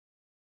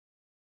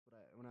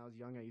I was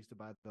young, I used to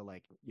buy the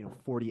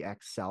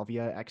 40x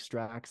salvia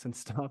extracts and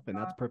stuff, and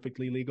that's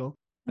perfectly legal.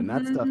 And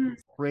that stuff Mhm.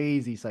 is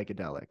crazy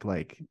psychedelic.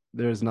 Like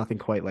there's nothing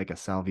quite like a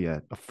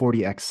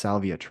 40x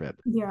salvia trip.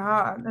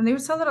 Yeah, and they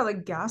would sell that at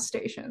like gas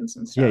stations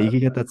and Yeah, you stuff. can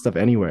get that stuff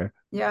anywhere.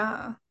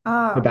 Yeah.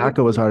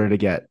 Tobacco is harder to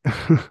get.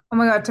 Oh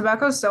my God,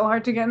 tobacco's so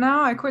hard to get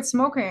now. I quit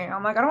smoking.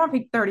 I'm like, I don't want to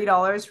pay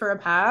 $30 for a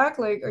pack.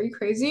 Like, are you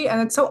crazy?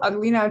 And it's so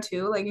ugly now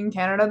too. Like in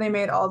Canada, they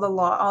made all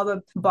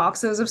the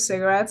boxes of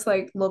cigarettes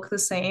like look the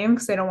same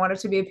because they don't want it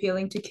to be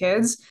appealing to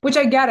kids. Which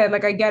I get it.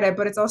 Like I get it,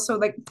 but it's also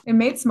like it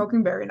made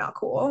smoking very not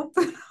cool.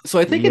 So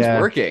I think it's Yeah,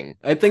 working.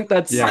 I think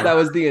that Yeah.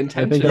 was the I think that's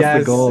intention. the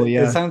Yes, goal. it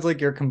Yeah. sounds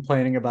like you're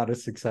complaining about a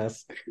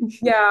success.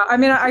 Yeah, I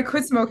mean, I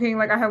quit smoking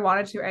like I had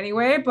wanted to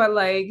anyway, but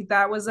like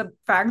that was a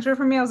factor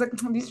for me. I was like,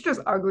 these are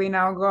just ugly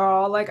now,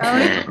 girl. Like I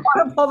don't even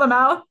want to pull them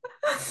out.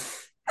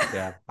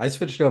 Yeah, I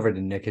switched over to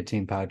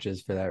nicotine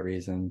pouches for that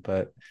reason,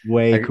 but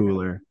Way I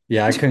cooler.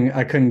 yeah, I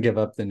couldn't give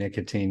up the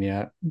nicotine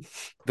yet.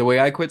 The way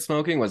I quit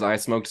smoking was I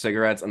smoked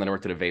cigarettes and then I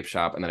worked at a vape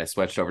shop and then I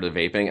switched over to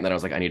vaping and then I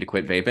was like, I need to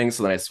quit vaping.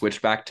 So then I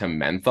switched back to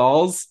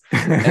menthols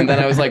and then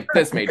I was like,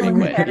 this made me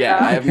quit. Yeah,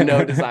 I have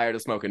no desire to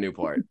smoke a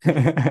Newport.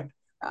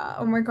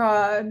 Oh my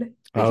God.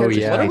 The Oh kids are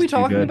yeah. What are we Tastes too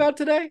talking good. about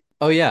today?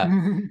 Oh yeah.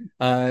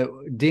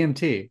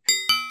 DMT.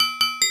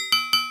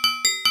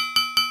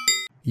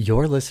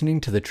 You're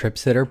listening to the Trip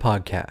Sitter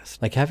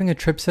podcast. Like having a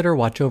trip sitter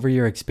watch over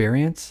your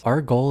experience,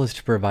 our goal is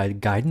to provide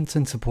guidance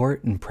and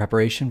support in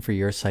preparation for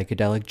your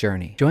psychedelic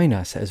journey. Join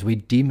us as we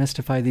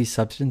demystify these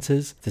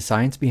substances, the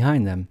science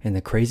behind them, and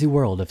the crazy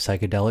world of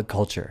psychedelic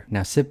culture.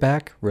 Now sit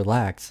back,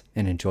 relax,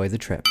 and enjoy the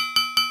trip.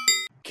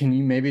 Can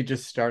you maybe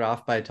just start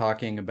off by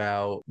talking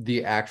about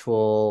the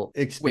actual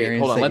experience Wait,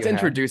 hold on. that Let's you had?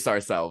 introduce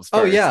ourselves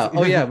Oh first. yeah.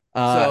 Oh yeah.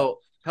 So,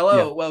 hello,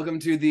 yeah. welcome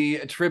to the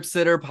Trip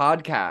Sitter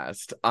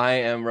podcast. I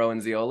am Rowan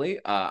Zioli.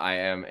 I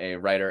am a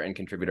writer and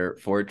contributor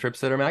for Trip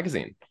Sitter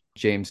magazine.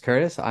 James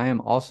Curtis. I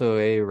am also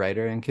a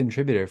writer and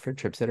contributor for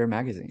Trip Sitter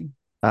magazine.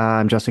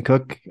 I'm Justin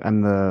Cook.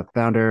 I'm the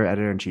founder,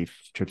 editor-in-chief,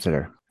 Trip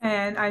Sitter.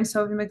 And I'm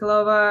Sofie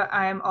Mikhaylova.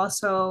 I'm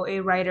also a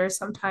writer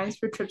sometimes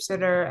for Trip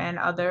Sitter and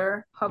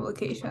other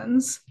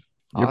publications.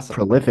 You're Awesome.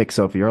 prolific,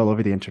 Sofie. You're all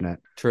over the internet.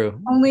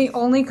 True.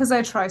 Only because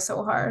I try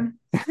so hard.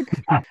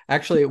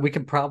 Actually, we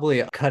could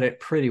probably cut it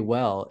pretty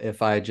well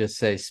if I just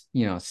say,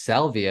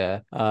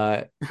 salvia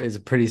is a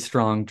pretty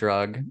strong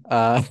drug.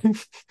 You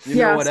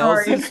Yeah, know what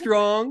else sorry. is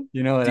strong?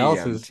 You know what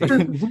else is?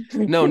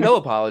 DMT. No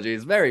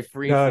apologies. Very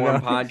free No,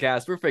 form no.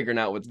 podcast. We're figuring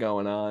out what's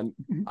going on.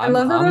 I I'm,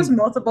 love that there's I'm,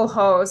 multiple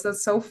hosts.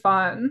 That's so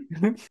fun.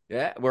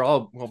 Yeah, we're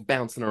all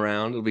bouncing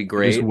around. It'll be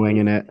You're just great.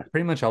 winging it.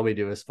 pretty much all we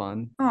do is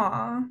fun.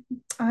 Aw,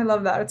 I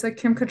love that. It's like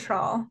Kim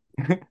Cattrall.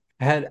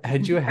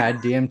 Had you had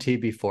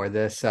DMT before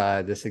this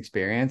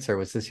experience, or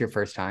was this your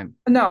first time?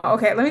 No,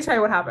 okay, let me tell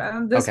you what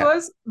happened. This Okay.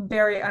 was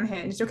very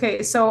unhinged.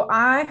 Okay, so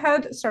I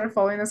had started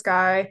following this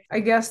guy, I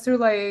guess through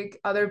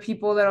like other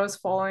people that I was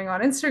following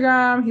on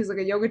Instagram. He's like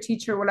a yoga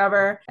teacher,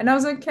 whatever. And I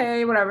was like,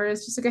 okay, whatever.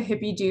 It's just like a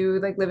hippie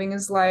dude, like living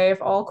his life,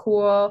 all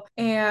cool.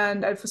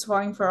 And I was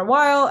following for a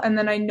while. And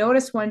then I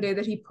noticed one day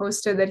that he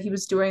posted that he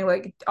was doing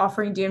like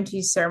offering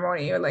DMT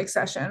ceremony or like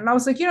session. And I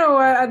was like, you know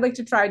what? I'd like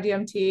to try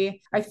DMT.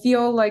 I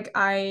feel like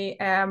I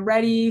am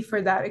ready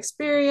for that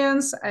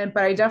experience,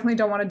 but I definitely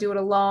don't want to do it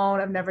alone.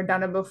 I've never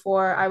done it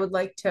before. I would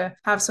like to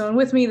have someone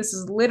with me. This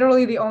is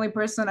literally the only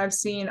person I've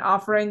seen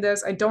offering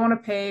this. I don't want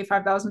to pay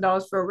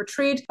 $5,000 for a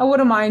retreat. I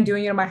wouldn't mind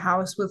doing it in my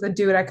house with a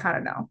dude I kind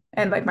of know.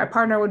 And like my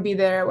partner would be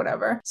there,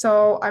 whatever.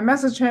 So I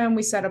messaged him.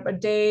 We set up a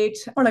date.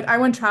 Or like I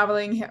went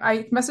traveling.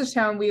 I messaged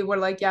him. We were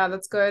like, yeah,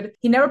 that's good.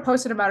 He never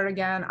posted about it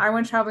again. I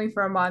went traveling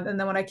for a month. And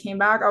then when I came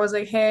back, I was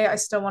like, hey, I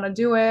still want to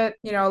do it.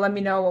 Let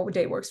me know what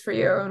date works for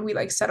you. And we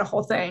like set a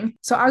whole thing.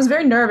 So I was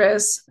very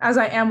nervous, as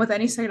I am with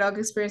any psychedelic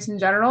experience in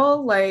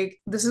general. Like,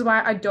 this is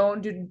why I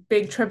don't do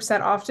big trips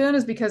that often,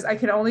 is because I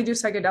can only do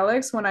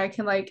psychedelics when I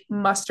can like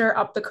muster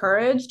up the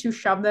courage to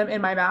shove them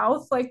in my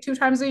mouth like 2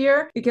 times a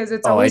year, because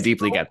it's Oh, I always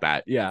deeply get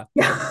that. Yeah.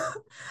 yeah.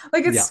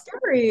 Like it's Yeah.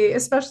 scary,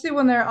 especially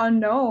when they're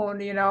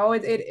unknown,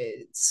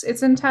 it's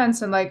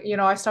intense. And like,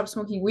 I stopped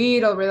smoking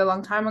weed a really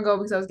long time ago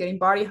because I was getting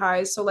body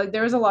highs. So like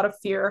there's a lot of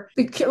fear,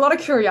 a lot of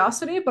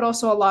curiosity, but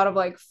also a lot of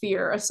like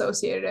fear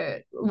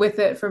associated with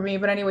it for me.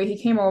 But anyway, he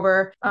came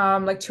over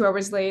like 2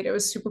 hours late. It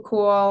was super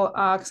cool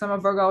because I'm a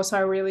Virgo, so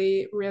I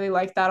really, really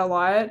like that a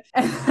lot.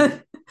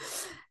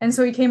 And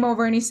so he came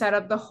over and he set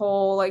up the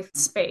whole like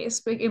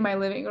space like in my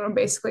living room,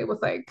 basically with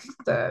like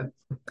the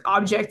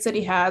objects that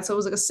he had. So it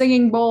was like a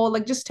singing bowl,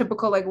 like just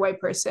typical like white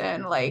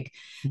person, like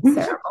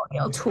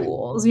ceremonial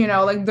tools,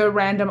 like the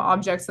random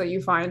objects that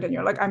you find and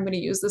you're like, I'm going to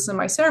use this in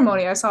my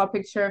ceremony. I saw a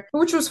picture,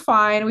 which was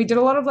fine. We did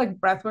a lot of like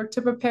breath work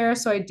to prepare.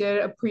 So I did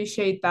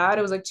appreciate that.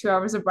 It was like 2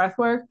 hours of breath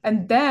work.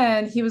 And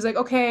then he was like,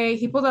 okay,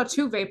 he pulled out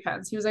two vape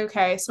pens. He was like,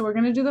 okay, so we're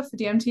going to do the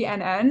DMT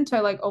NN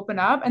to like open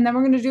up, and then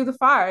we're going to do the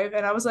five.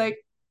 And I was like,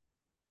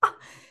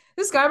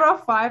 this guy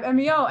brought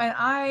 5-MeO, and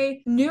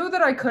I knew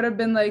that I could have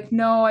been like,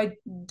 no, I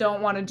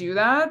don't want to do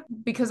that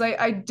because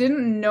I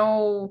didn't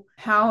know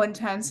how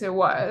intense it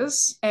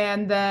was.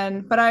 And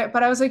then, but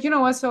I was like, you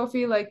know what,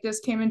 Sophie, like this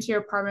came into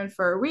your apartment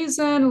for a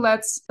reason.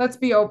 Let's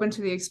be open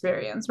to the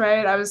experience,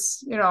 right? I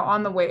was,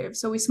 on the wave.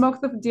 So we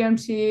smoked the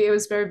DMT. It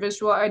was very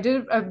visual. I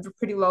did a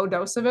pretty low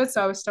dose of it,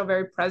 so I was still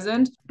very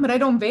present. But I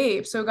don't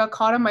vape, so it got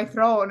caught in my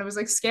throat, and it was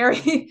like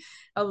scary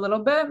a little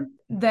bit.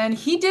 Then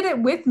he did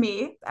it with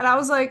me, and I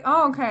was like,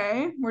 oh,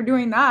 okay, we're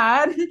doing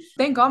that.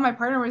 Thank God my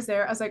partner was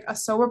there as like a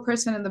sober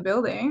person in the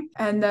building.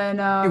 And then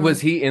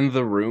Was he in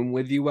the room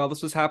with you while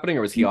this was happening,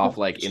 or was he off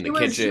like in the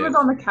kitchen? She was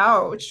on the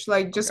couch,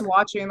 like just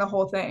watching the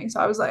whole thing. So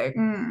I was like,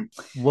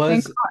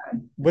 thank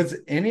God. Was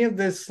any of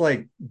this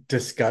like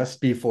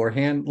discussed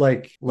beforehand?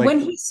 Like when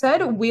he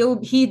said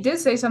he did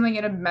say something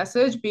in a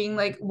message being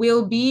like,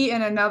 we'll be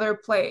in another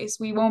place.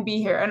 We won't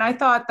be here. And I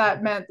thought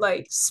that meant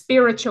like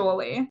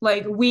spiritually,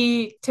 like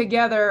we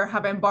together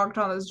have embarked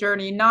on this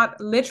journey, not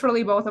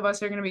literally both of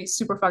us are going to be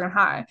super fucking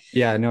high.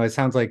 Yeah, no, it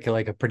sounds like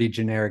a pretty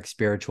generic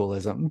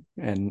spiritualism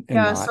and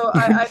yeah, not. so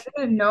I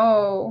didn't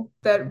know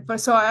that, but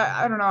so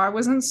I don't know. I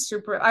wasn't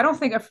super, I don't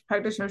think a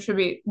practitioner should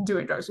be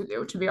doing drugs with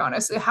you, to be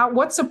honest.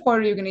 What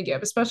support are you going to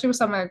give, especially with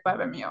something like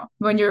 5-MeO,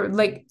 when you're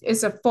like,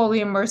 it's a fully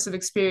immersive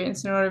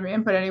experience, you know what I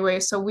mean? But anyway,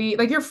 so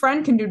like your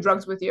friend can do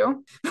drugs with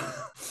you.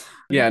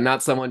 Yeah,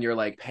 not someone you're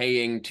like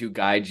paying to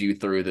guide you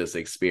through this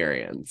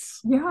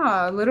experience.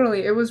 Yeah,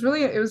 literally. It was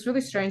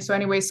really strange. So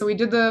anyway, so we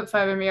did the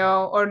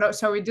 5-MeO, or no,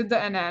 so we did the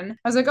NN.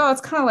 I was like, oh,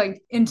 it's kind of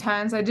like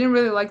intense. I didn't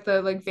really like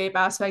the like vape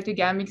aspect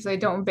again because I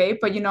don't vape,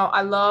 but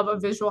I love a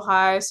visual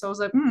high. So I was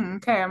like,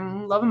 okay,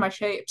 I'm loving my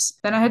shapes.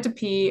 Then I had to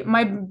pee.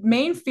 My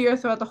main fear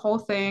throughout the whole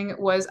thing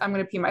was I'm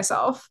gonna pee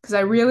myself because I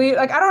really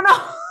like, I don't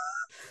know.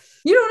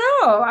 You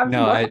don't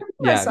know.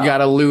 You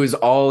gotta lose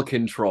all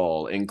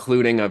control,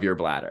 including of your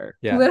bladder.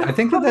 Yeah, I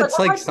think that's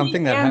like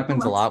something that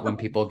happens a lot when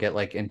people get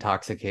like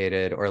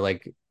intoxicated or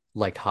like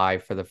high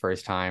for the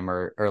first time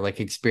or like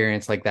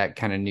experience like that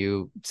kind of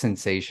new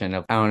sensation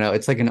of, I don't know,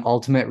 it's like an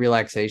ultimate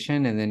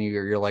relaxation, and then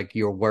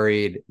you're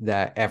worried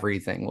that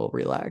everything will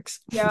relax.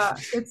 Yeah,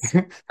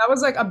 that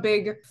was like a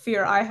big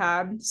fear I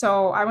had.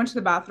 So I went to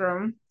the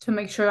bathroom to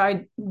make sure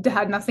I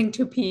had nothing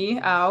to pee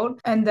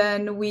out. And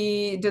then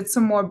we did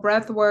some more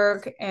breath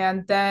work.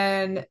 And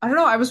then, I don't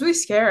know, I was really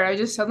scared. I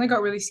just suddenly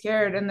got really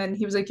scared. And then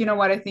he was like, you know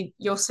what? I think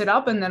you'll sit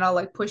up and then I'll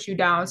like push you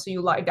down. So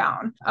you lie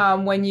down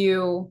when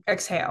you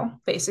exhale,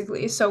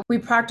 basically. So we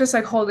practiced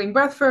like holding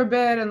breath for a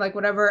bit and like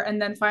whatever. And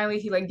then finally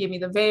he like gave me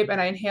the vape and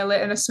I inhale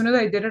it. And as soon as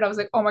I did it, I was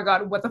like, oh my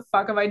God, what the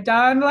fuck have I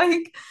done?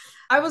 Like,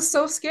 I was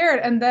so scared.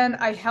 And then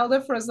I held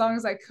it for as long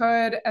as I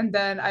could. And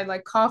then I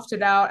like coughed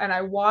it out and I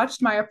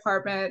watched my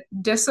apartment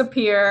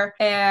disappear.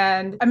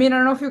 And I mean, I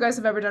don't know if you guys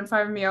have ever done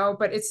 5-MeO,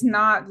 but it's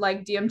not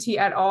like DMT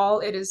at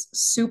all. It is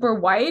super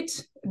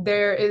white.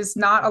 There is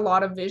not a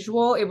lot of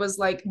visual. It was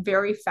like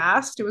very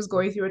fast. It was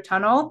going through a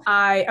tunnel.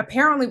 I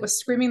apparently was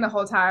screaming the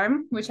whole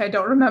time, which I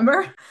don't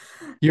remember.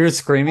 You were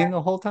screaming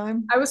the whole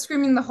time? I was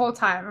screaming the whole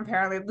time,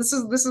 apparently. This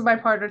is my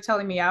partner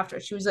telling me after.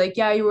 She was like,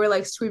 yeah, you were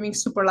like screaming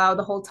super loud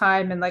the whole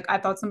time. And like, I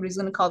thought somebody's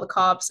going to call the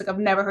cops. Like, I've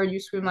never heard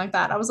you scream like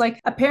that. I was like,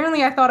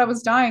 apparently I thought I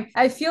was dying.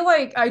 I feel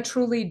like I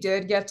truly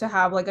did get to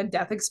have like a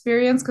death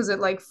experience because it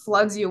like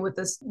floods you with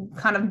this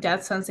kind of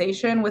death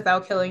sensation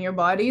without killing your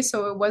body.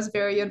 So it was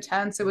very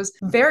intense. It was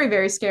very,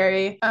 very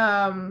scary.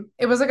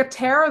 It was like a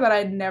terror that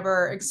I'd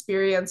never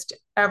experienced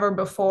ever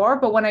before,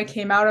 but when I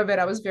came out of it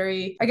I was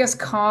very, I guess,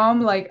 calm.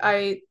 Like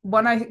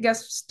when I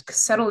guess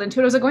settled into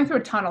it, I was like going through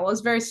a tunnel. It was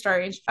very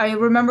strange. I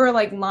remember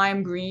like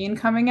lime green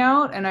coming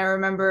out, and I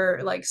remember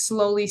like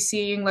slowly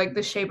seeing like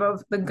the shape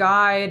of the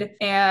guide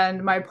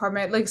and my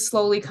apartment like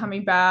slowly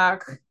coming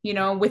back,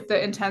 with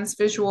the intense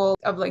visual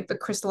of like the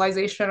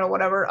crystallization or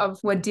whatever of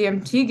what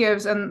DMT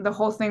gives. And the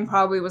whole thing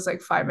probably was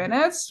like 5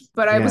 minutes,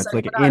 but I was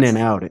like in and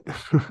out.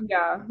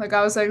 Yeah, like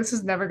I was like, this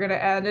is never gonna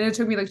end, and it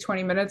took me like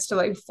 20 minutes to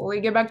like fully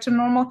get back to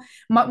normal.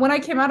 When I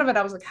came out of it,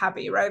 I was like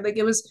happy, right? Like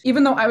it was,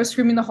 even though I was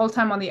screaming the whole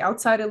time on the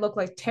outside, it looked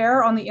like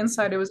terror. On the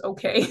inside, it was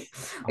okay.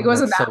 Like it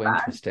wasn't that bad.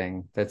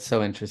 Interesting. That's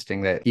so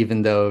interesting that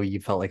even though you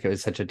felt like it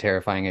was such a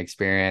terrifying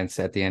experience,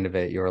 at the end of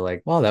it, you were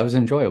like, wow, that was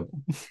enjoyable.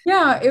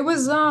 Yeah, it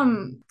was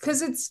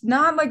because it's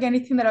not like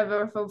anything that I've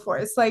ever felt before.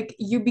 It's like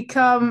you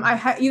become,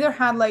 either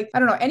had like, I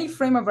don't know, any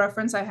frame of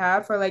reference I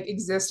had for like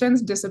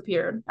existence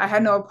disappeared. I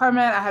had no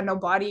apartment, I had no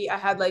body, I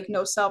had like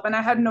no self, and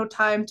I had no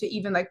time to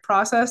even like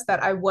process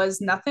that I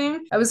was nothing.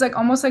 I was like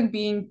almost like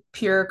being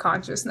pure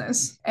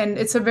consciousness. And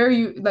it's a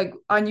very like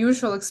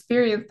unusual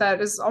experience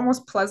that is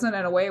almost pleasant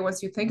in a way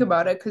once you think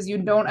about it, because you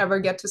don't ever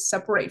get to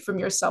separate from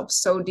yourself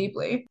so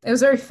deeply. It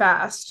was very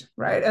fast,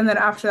 right? And then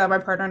after that, my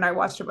partner and I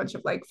watched a bunch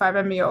of like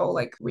 5-MeO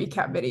like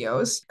recap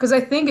videos, because I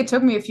think it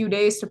took me a few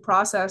days to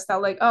process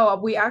that, like, oh,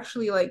 we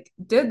actually like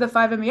did the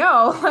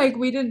 5-MeO, like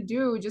we didn't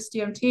do just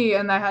DMT.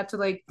 And I had to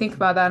like think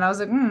about that, and I was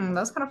like,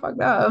 that's kind of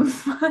fucked up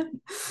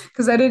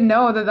because I didn't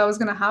know that was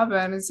going to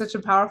happen. It's such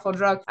a powerful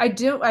drug. I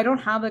don't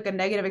have like a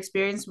negative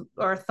experience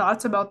or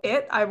thoughts about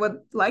it. I would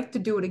like to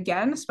do it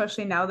again,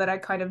 especially now that I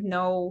kind of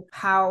know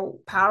how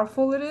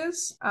powerful it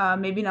is.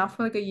 Maybe not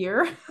for like a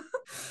year.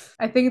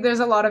 I think there's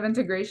a lot of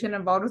integration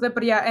involved with it.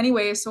 But yeah,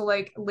 anyway, so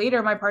like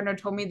later my partner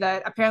told me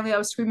that apparently I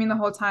was screaming the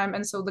whole time.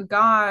 And so the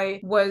guy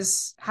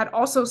had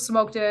also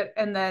smoked it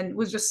and then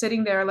was just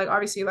sitting there, like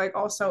obviously like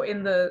also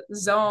in the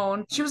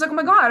zone. She was like, oh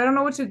my God, I don't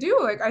know what to do.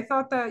 Like I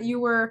thought that you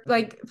were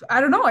like,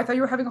 I don't know, I thought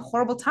you were having a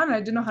horrible time and I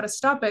didn't know how to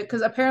stop it.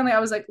 Cause apparently I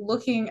was like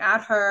looking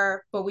at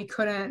her, but we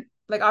couldn't,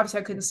 like obviously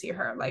I couldn't see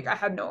her. Like I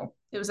had no,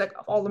 it was like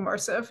all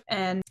immersive.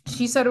 And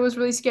she said it was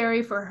really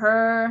scary for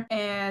her.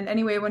 And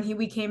anyway, when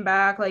we came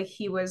back, like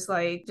he was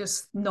like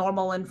just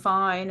normal and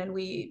fine. And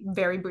we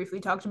very briefly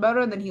talked about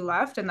it and then he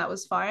left and that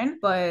was fine.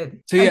 But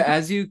so yeah,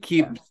 as you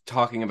keep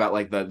talking about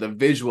like the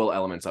visual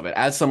elements of it,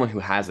 as someone who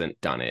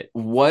hasn't done it,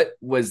 what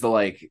was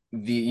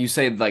you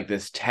say like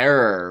this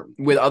terror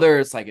with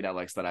other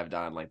psychedelics that I've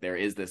done, like there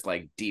is this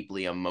like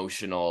deeply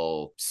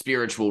emotional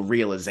spiritual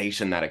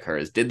realization that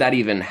occurs. Did that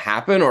even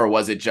happen, or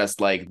was it just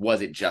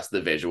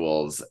the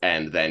visuals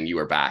and then you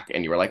were back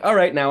and you were like, all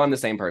right, now I'm the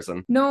same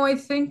person? No, I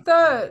think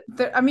that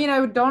I mean,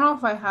 I don't know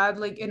if I had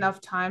like enough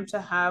time to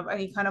have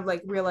any kind of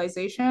like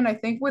realization. I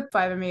think with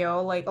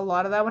 5-MeO, like a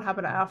lot of that would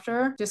happen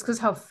after, just because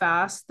how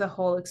fast the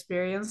whole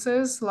experience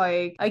is.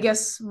 Like, I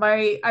guess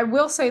I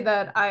will say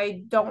that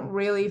I don't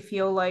really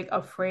feel like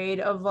afraid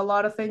of a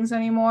lot of things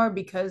anymore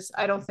because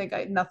I don't think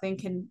nothing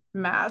can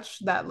match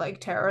that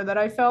like terror that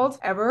I felt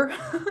ever.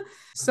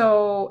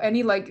 So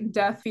any like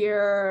death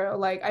fear,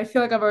 like I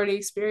feel like I've already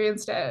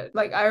experienced it.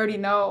 Like I already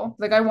know.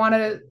 Like I want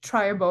to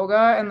try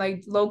Iboga and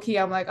like low key,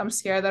 I'm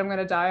scared that I'm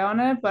gonna die on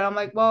it. But I'm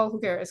like, well, who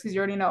cares? Because you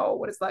already know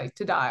what it's like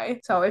to die.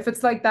 So if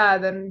it's like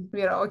that, then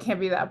it can't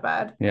be that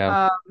bad.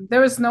 Yeah.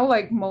 There was no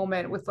like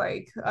moment with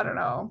like, I don't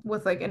know,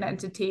 with like an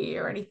entity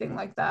or anything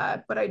like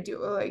that. But I do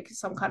like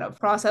some kind of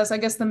process. I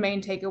guess the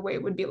main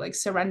takeaway would be like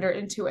surrender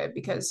into it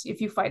because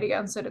if you fight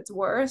against it, it's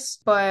worse.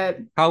 But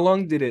how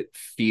long did it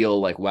feel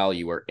like while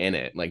you were in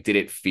it? Like, did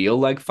it feel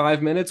like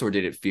 5 minutes or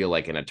did it feel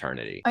like an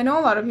eternity? I know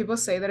a lot of people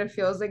say that it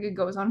feels like it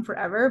goes on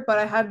forever, but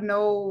I had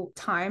no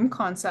time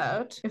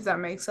concept, if that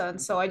makes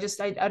sense. So I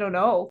don't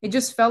know. It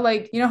just felt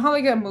like, how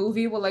like a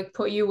movie will like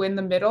put you in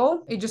the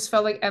middle? It just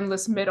felt like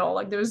endless middle.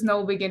 Like there was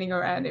no beginning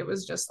or end. It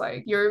was just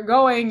like you're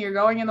going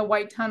in the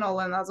white tunnel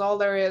and that's all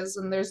there is.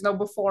 And there's no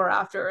before or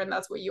after. And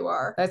that's what you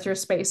are. That's your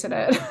space in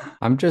it.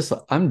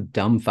 I'm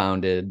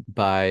dumbfounded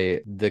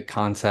by the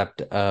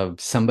concept of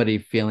somebody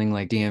feeling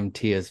like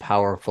DMT is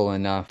powerful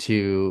enough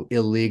to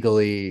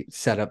illegally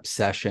set up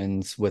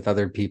sessions with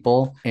other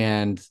people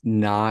and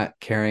not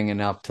caring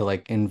enough to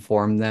like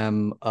inform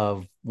them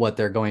of what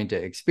they're going to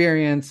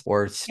experience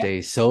or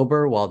stay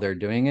sober while they're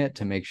doing it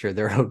to make sure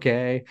they're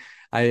okay.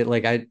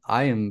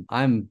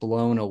 I'm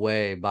blown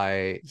away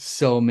by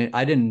so many.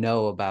 I didn't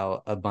know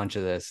about a bunch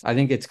of this. I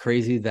think it's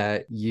crazy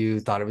that you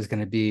thought it was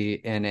going to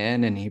be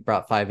NN and he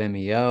brought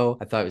 5-MeO.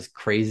 I thought it was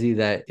crazy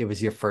that it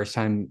was your first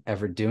time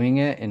ever doing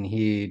it and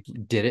he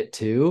did it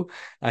too.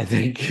 I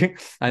think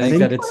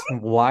that it's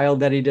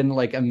wild that he didn't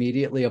like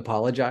immediately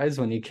apologize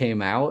when he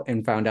came out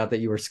and found out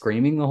that you were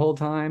screaming the whole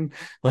time.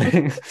 Like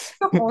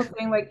the whole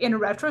thing, like in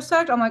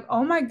retrospect, I'm like,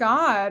 oh my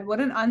God, what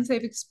an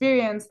unsafe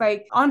experience.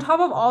 Like on top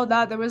of all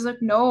that, there was like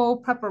no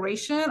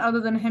preparation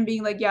other than him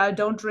being like, yeah,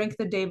 don't drink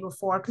the day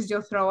before because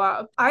you'll throw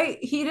up.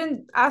 He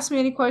didn't ask me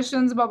any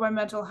questions about my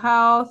mental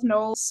health,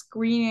 no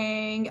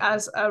screening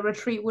as a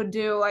retreat would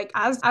do. Like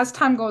as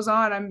time goes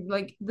on, I'm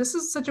like, this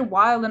is such a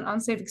wild and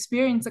unsafe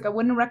experience. Like I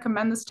wouldn't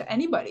recommend this to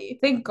anybody.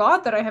 Thank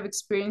God that I have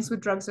experience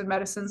with drugs and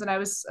medicines and I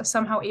was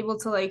somehow able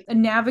to like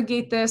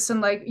navigate this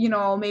and like,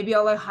 maybe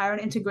I'll like hire an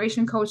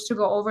integration coach to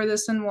go over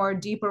this in more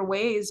deeper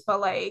ways. But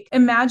like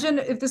imagine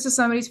if this is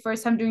somebody's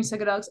first time doing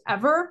psychedelics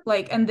ever,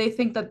 like, and they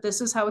think that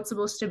this is how it's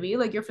supposed to be.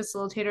 Like your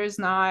facilitator is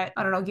not,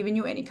 I don't know, giving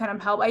you any kind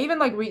of help. I even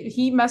like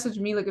he messaged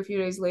me like a few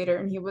days later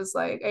and he was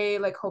like, hey,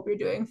 like hope you're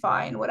doing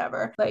fine,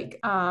 whatever. Like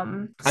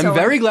I'm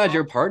very glad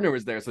your partner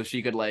was there so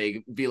she could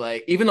like be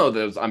like, even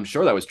though I'm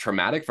sure that was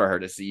traumatic for her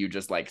to see you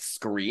just like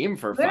scream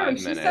for 5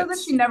 minutes. She said that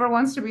she never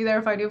wants to be there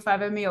if I do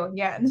 5-MeO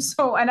again.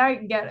 So, and I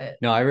get it.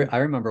 No, I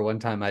remember one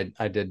time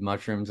I did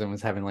mushrooms and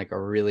was having like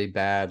a really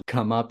bad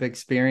come up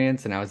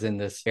experience, and I was in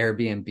this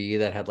Airbnb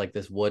that had like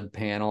this wood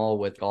panel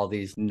with all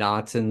these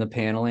knots in the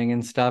paneling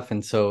and stuff,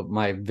 and so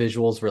my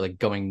visuals were like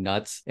going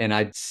nuts, and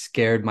I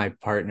scared my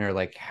partner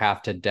like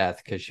half to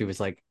death because she was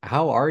like,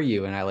 how are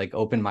you? And I like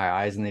opened my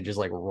eyes and they just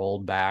like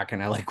rolled back,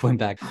 and I like went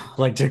back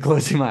like to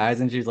closing my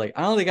eyes, and she was like,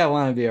 I don't think I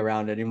want to be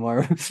around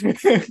anymore.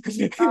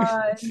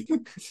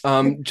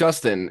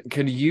 Justin,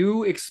 could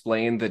you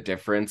explain the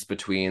difference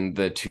between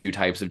the two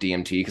types of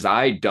DMT? Because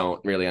I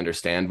don't really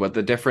understand what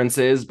the difference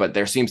is, but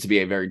there seems to be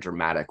a very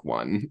dramatic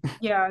one.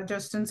 Yeah,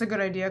 Justin's a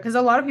good idea because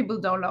a lot of people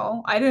don't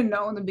know. I didn't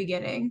know in the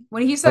beginning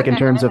when he Like said in NN.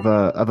 terms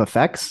of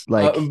effects,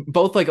 like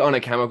Both like on a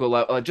chemical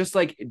level, just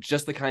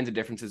the kinds of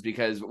differences.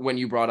 Because when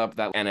you brought up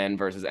that NN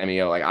versus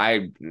MEO, like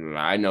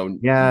I know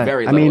yeah,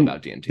 very I little mean,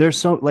 about DMT. there's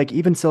so like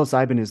even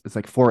psilocybin is it's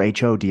like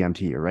 4-HO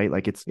DMT, right?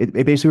 Like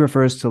it basically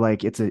refers to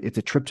like it's a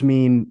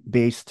tryptamine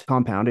based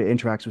compound. It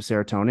interacts with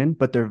serotonin,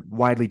 but they're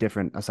widely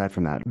different aside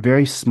from that.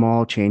 Very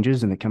small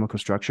changes in the chemical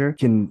structure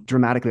can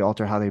dramatically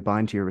alter how they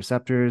bind to your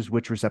receptors,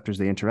 which receptors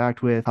they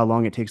interact with, how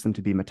long it takes them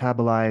to be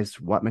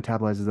metabolized, what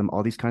metabolizes them,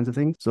 all these kinds of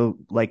things. So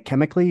like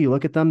chemically, you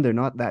look at them, they're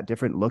not that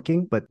different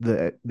looking, but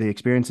the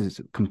experience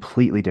is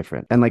completely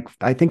different. And like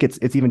I think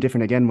it's even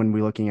different again when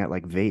we're looking at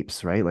like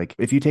vapes, right? Like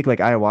if you take like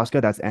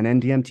ayahuasca, that's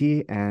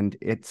NN-DMT, and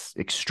it's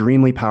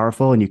extremely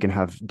powerful, and you can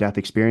have death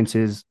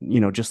experiences,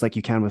 just like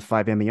you can with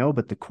 5-MeO,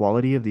 but the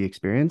quality of the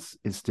experience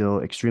is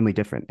still extremely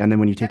different. And then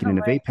when you take it in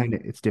a vape pen,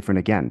 it's different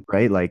again,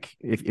 right? Like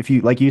if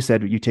you like you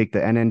said, you take the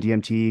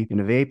NN-DMT in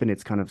a vape, and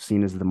it's kind of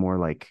seen as the more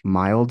like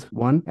mild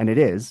one, and it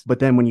is. But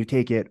then when you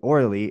take it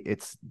orally,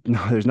 it's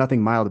no, there's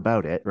nothing mild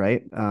about it,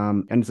 right?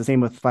 And it's the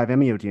same with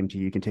 5-MeO DMT.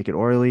 You can take it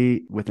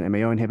orally with an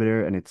MAO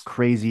inhibitor, and it's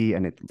crazy,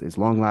 and it is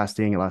long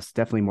lasting. It lasts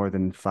definitely more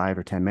than 5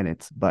 or 10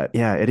 minutes. But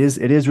yeah, it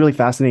is really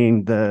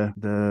fascinating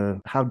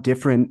the how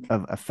different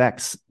of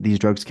effects these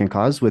drugs can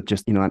cause with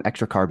just an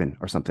extra carbon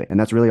or something. And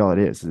that's really all it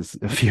is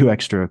a few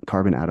extra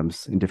carbon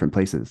atoms in different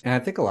places. And I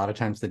think a lot of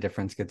times the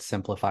difference gets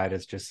simplified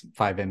as just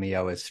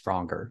 5-MeO is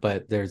stronger,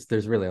 but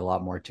there's really a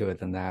lot more to it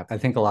than that. I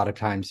think a lot of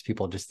times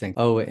people just think,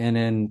 oh,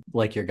 NN,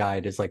 like your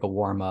guide, is like a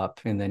warm up,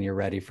 and then you're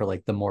ready for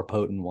like the more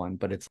potent one,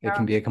 but it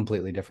can be a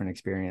completely different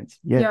experience.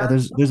 Yeah,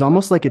 there's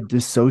almost like a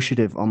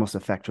dissociative almost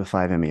effect with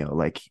 5-MeO.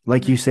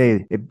 Like you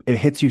say, it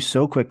hits you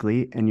so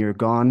quickly and you're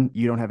gone.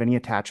 You don't have any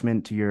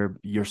attachment to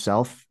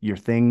yourself, your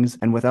things,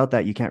 and without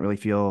that, you can't really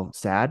feel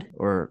sad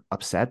or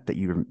upset that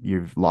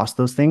you've lost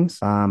those things.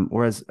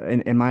 Whereas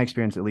in my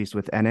experience, at least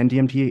with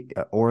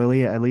NN-DMT,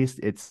 orally at least,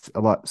 it's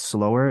a lot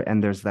slower,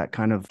 and there's that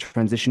kind of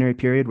transitionary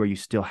period where you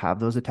still have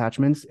those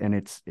attachments, and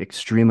it's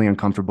extremely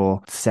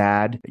uncomfortable,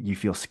 sad, you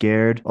feel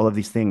scared, all of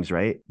these things,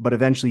 right? But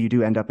eventually you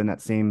do end up in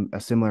a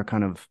similar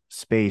kind of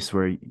space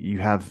where you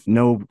have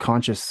no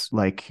conscious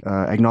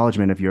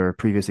acknowledgement of your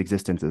previous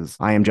existences.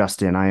 I am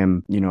Justin. I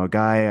am, a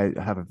guy.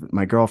 I have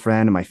my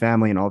girlfriend and my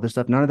family and all this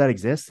stuff. None of that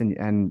exists,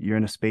 and you're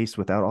in a space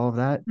without all of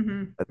that.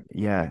 But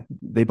yeah,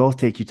 they both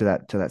take you to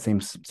that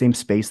same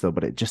space though.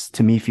 But it just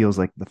to me feels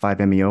like the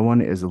 5-MeO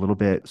one is a little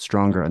bit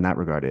stronger in that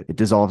regard. It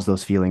dissolves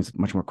those feelings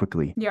much more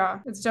quickly. Yeah,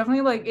 it's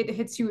definitely like it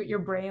hits you at your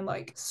brain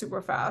like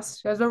super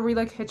fast. You guys ever read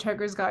like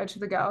Hitchhiker's Guide to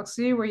the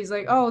Galaxy, where he's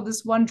like, oh,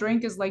 this one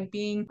drink is like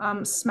being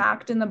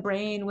smacked in the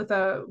brain with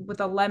a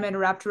lemon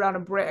wrapped around a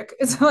brick.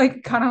 It's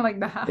like kind of like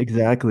that.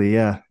 Exactly.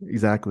 Yeah,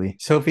 exactly.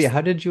 Sophie,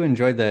 how did you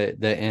enjoy the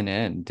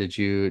NN? Did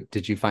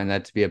you find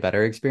that to be a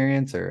better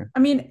experience, or? I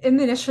mean,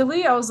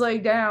 initially I was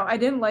like, damn, I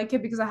didn't like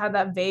it because I had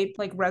that vape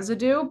like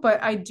residue,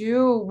 but I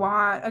do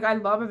want I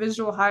love a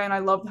visual high, and I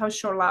love how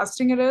short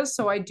lasting it is.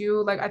 So I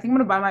do I think I'm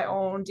gonna buy my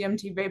own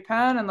DMT vape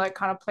pen and like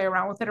kind of play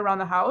around with it around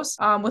the house,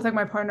 with like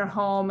my partner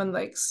home, and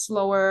like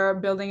slower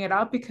building it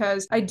up,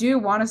 because I do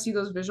want to see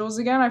those visuals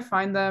again. I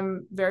find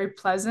them very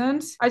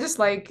pleasant. I just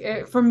like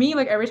it. For me,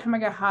 like every time I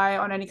get high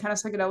on any kind of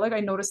psychedelic, I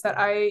notice that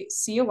I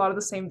see a lot of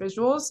the same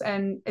visuals,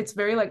 and it's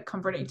very like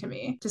comforting to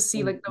me to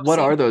see like those What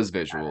same are those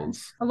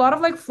visuals? a lot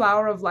of like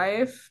flower of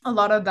life, a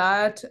lot of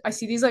that. I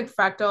see these like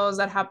fractals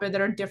that happen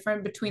that are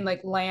different between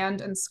like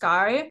land and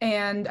sky.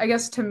 And I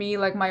guess to me,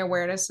 like my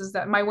awareness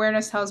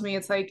tells me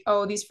it's like,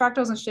 oh, these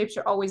fractals and shapes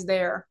are always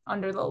there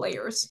under the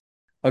layers.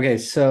 Okay,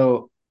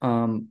 so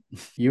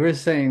you were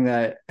saying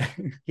that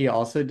he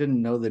also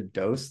didn't know the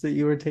dose that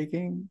you were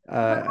taking.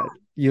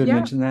 You had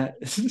mentioned that.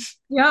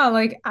 Yeah,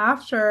 like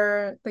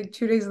after like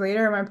 2 days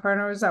later, my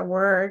partner was at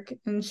work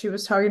and she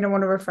was talking to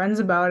one of her friends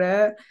about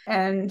it.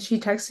 And she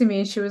texted me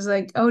and she was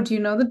like, oh, do you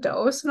know the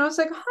dose? And I was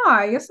like,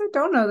 I guess I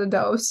don't know the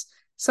dose.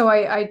 So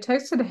I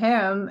texted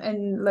him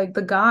and like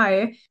the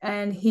guy,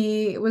 and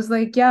he was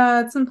like,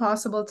 yeah, it's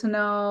impossible to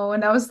know.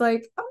 And I was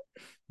like, oh.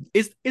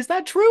 Is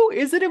that true?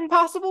 Is it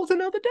impossible to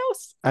know the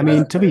dose? I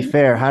mean, to be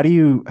fair, how do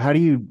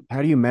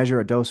you measure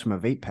a dose from a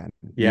vape pen?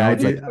 Yeah,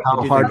 It's like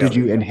how hard did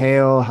you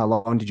inhale? How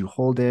long did you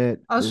hold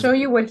it? I'll show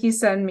you what he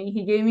sent me.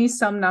 He gave me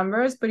some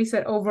numbers, but he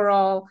said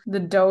overall the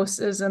dose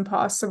is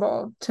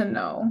impossible to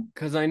know.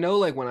 Because I know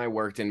like when I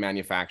worked in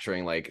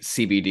manufacturing like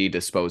CBD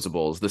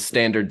disposables, the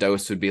standard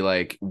dose would be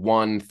like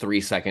 1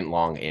 3-second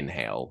long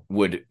inhale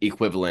would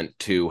equivalent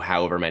to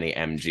however many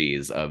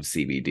mgs of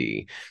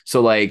CBD.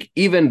 So like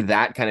even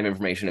that kind of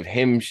information of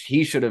him,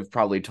 he should have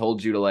probably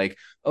told you to like,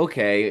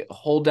 okay,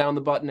 hold down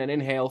the button and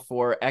inhale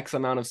for X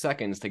amount of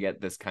seconds to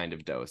get this kind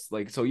of dose.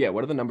 Like, so yeah,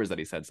 what are the numbers that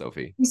he said,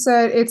 Sophie? He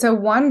said it's a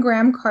 1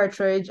 gram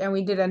cartridge and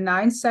we did a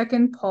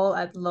 9-second pull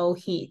at low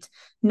heat.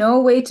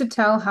 No way to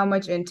tell how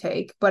much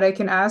intake, but I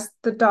can ask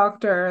the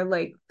doctor,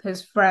 like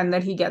his friend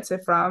that he gets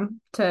it from,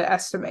 to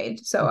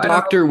estimate. So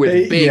doctor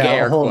with big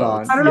air hold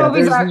quotes. on. I don't know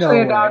if he's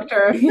actually a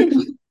doctor.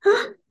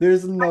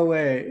 There's no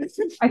way.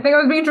 I think I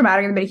was being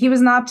dramatic in the beginning. He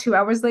was not 2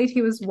 hours late.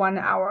 He was 1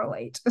 hour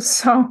late.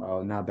 So,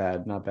 Oh, not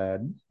bad, not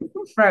bad.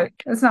 right.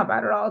 It's not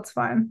bad at all. It's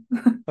fine.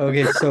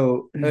 Okay,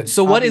 so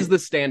So what is the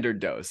standard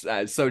dose?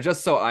 So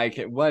just so I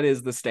can, what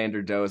is the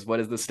standard dose? What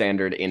is the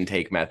standard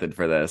intake method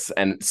for this?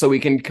 And so we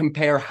can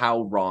compare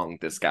how wrong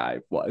this guy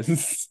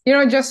was.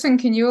 Justin,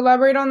 can you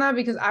elaborate on that?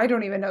 Because I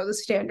don't even know the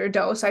standard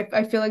dose.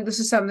 I feel like this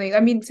is something,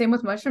 I mean, same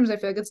with mushrooms. I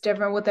feel like it's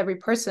different with every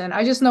person.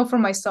 I just know for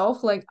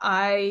myself, like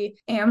I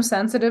am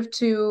sensitive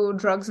to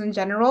drugs in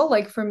general.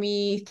 Like for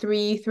me,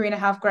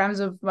 3.5 grams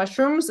of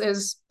mushrooms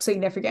is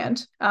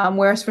significant.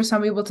 Whereas for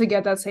some people to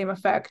get that same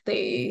effect,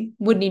 they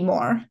would need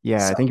more.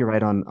 Yeah, I think you're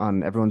right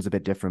on everyone's a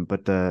bit different,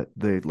 but the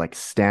like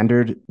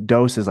standard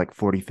dose is like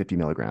 40, 50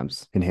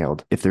 milligrams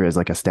inhaled. If there is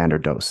like a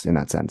standard dose in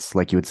that sense,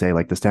 like you would say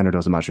like the standard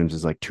dose of mushrooms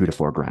is like 2 to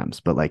 4 grams,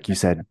 but like you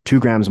said, 2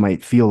 grams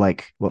might feel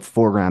like what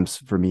 4 grams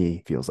for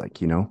me feels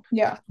like,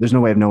 Yeah. There's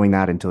no way of knowing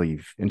that until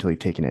you've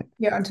taken it.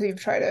 Yeah, until you've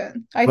tried it.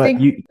 I But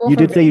think you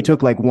did say you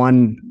took like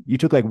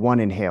one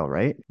inhale,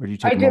 right? Or did you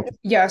take I did. multiple?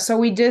 Yeah, so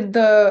we did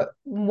the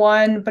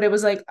one, but it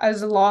was like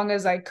as long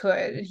as I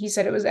could. He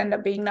said it was end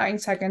up being 9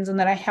 seconds, and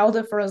then I held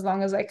it for as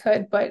long as I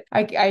could. But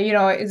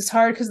it's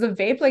hard because the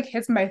vape like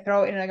hits my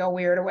throat in like a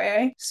weird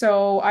way.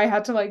 So I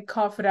had to like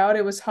cough it out.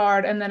 It was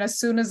hard. And then as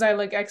soon as I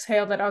like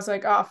exhaled it, I was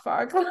like, oh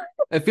fuck.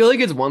 I feel like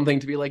it's one thing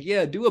to be like,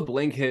 yeah, do a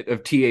blink hit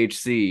of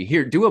THC.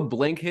 Here, do a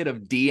blink hit of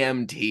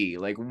DMT.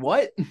 Like,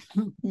 what?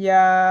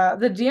 Yeah,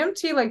 the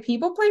DMT, like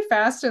people play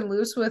fast and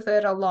loose with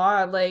it a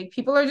lot. Like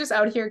people are just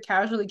out here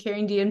casually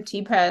carrying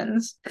DMT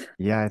pens.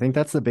 Yeah, I think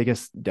that's the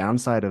biggest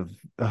downside of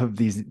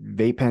these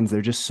vape pens.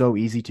 They're just so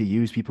easy to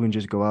use. People can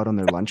just go out on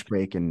their lunch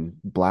break and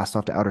blast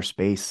off to outer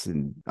space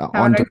and Have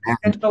on an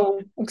demand.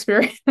 experiential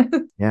experience.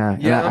 Yeah,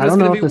 and Yeah, I'm I just don't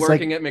know gonna if be it's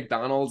working like at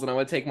McDonald's and I'm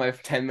gonna take my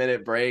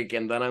 10-minute break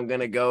and then I'm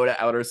gonna go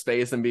to outer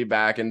space and be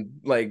back and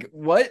like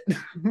what?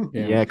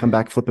 yeah, come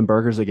back flipping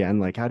burgers again.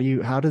 Like how do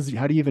you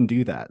even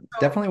do that?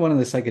 Definitely one of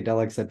the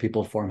psychedelics that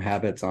people form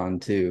habits on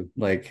too.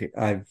 Like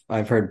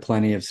I've heard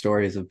plenty of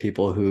stories of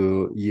people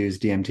who use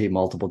DMT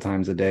multiple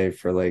times a day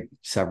for like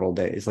several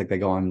days. Like they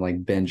go on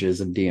like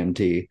binges of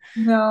DMT.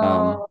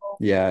 No.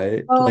 Yeah,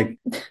 Well, like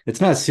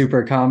it's not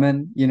super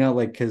common,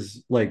 like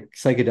because like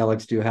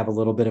psychedelics do have a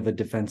little bit of a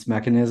defense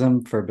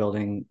mechanism for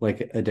building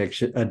like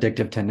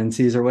addictive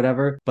tendencies or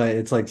whatever, but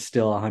it's like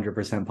still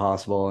 100%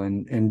 possible.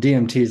 And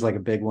DMT is like a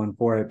big one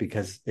for it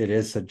because it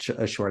is such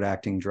a short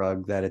acting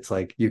drug that it's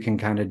like you can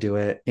kind of do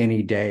it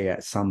any day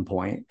at some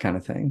point kind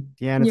of thing.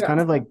 Yeah, and it's yeah. kind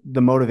of like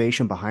the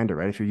motivation behind it,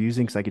 right? If you're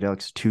using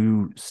psychedelics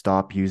to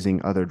stop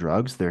using other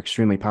drugs, they're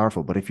extremely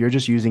powerful. But if you're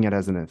just using it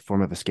as a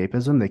form of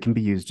escapism, they can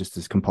be used just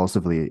as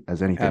compulsively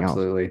as anything else.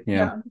 Absolutely.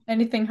 Yeah.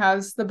 Anything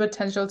has the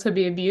potential to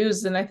be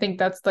abused. And I think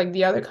that's like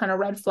the other kind of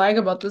red flag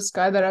about this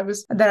guy that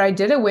I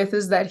did it with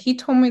is that he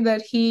told me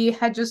that he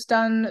had just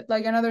done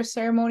like another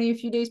ceremony a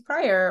few days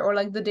prior or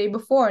like the day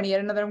before and he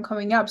had another one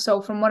coming up.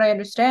 So from what I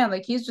understand,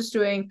 like he's just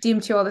doing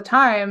DMT all the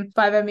time,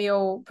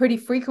 5-MeO pretty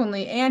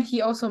frequently. And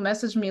he also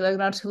messaged me like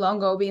not too long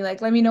ago being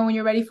like, let me know when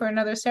you're ready for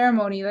another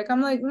ceremony. Like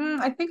I'm like,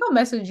 I think I'll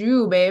message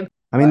you, babe.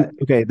 I mean,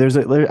 okay,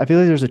 I feel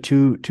like there's a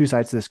two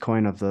sides to this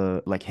coin of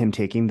the like him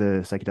taking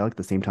the psychedelic at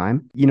the same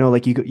time.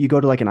 Like you go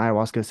to like an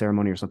ayahuasca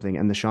ceremony or something,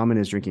 and the shaman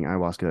is drinking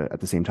ayahuasca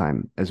at the same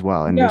time as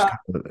well, and there's Yeah.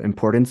 kind of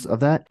importance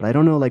of that. But I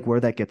don't know like where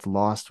that gets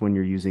lost when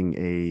you're using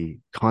a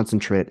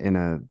concentrate in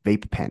a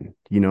vape pen,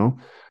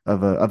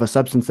 of a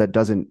substance that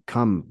doesn't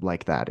come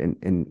like that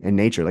in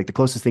nature. Like the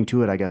closest thing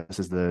to it, I guess,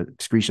 is the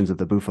excretions of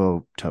the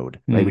bufo toad,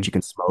 right? Which you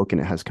can smoke and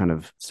it has kind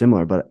of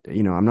similar. But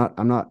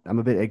I'm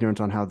a bit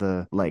ignorant on how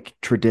the like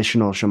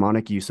traditional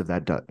shamanic use of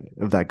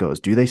that goes.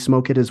 Do they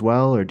smoke it as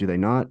well, or do they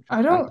not?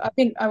 I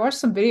mean, I watched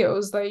some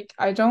videos. Like,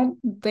 I don't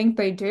think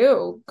they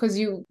do because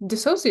you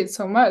dissociate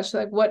so much.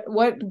 Like,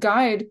 what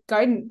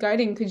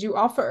guiding could you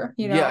offer?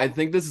 Yeah, I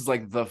think this is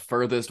like the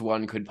furthest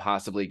one could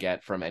possibly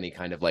get from any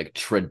kind of like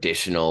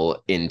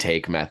traditional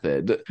intake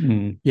method.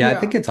 Yeah, I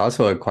think it's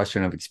also a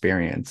question of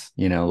experience.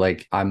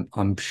 Like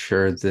I'm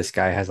sure this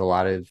guy has a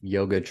lot of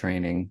yoga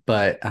training,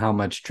 but how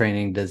much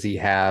training does he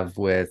have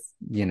with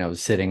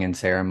sitting in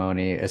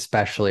ceremony,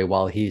 especially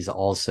while he's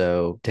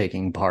also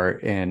taking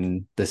part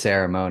in the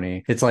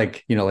ceremony? It's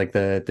like, like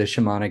the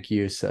shamanic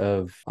use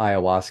of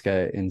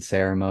ayahuasca in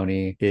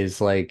ceremony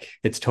is like,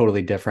 it's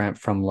totally different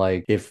from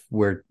like if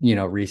we're,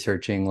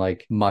 researching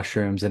like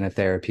mushrooms in a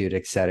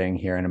therapeutic setting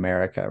here in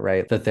America,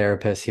 right? The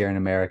therapists here in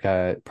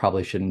America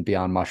probably shouldn't be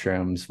on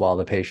mushrooms while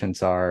the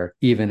patients are,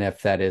 even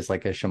if that is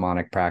like a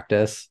shamanic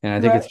practice. And I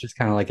think it's just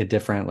kind of like a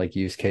different like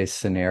use case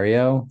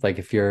scenario. Like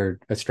if you're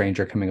a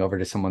stranger coming over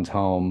to someone's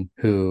home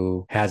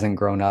who hasn't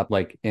grown up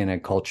like in a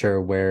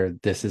culture where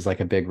this is like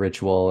a big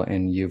ritual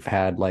and you've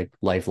had like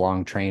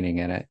lifelong training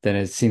in it, then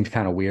it seems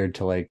kind of weird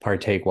to like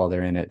partake while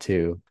they're in it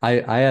too. I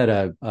had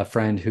a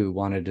friend who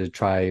wanted to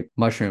try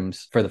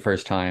mushrooms for the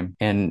first time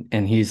and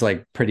he's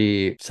like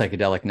pretty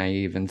psychedelic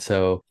naive. And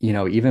so,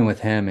 even with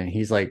him, and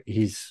he's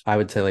I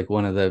would say like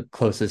one of the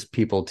closest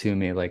people to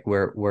me. Like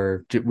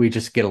we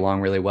just get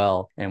along really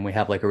well, and we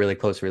have like a really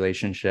close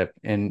relationship.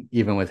 And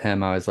even with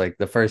him, I was like,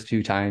 the first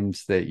 2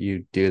 times that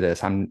you do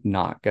this, I'm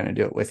not gonna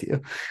do it with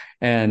you.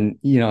 And,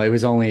 it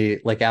was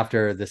only like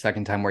after the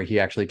second time where he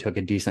actually took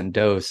a decent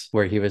dose,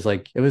 where he was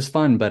like, it was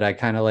fun, but I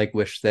kind of like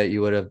wish that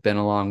you would have been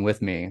along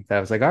with me. That I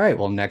was like, all right,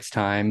 well, next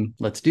time,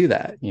 let's do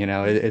that.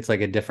 It's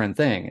like a different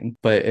thing.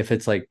 But if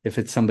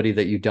it's somebody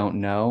that you don't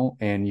know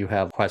and you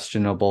have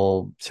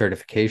questionable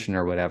certification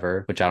or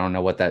whatever, which I don't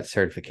know what that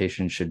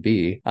certification should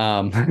be,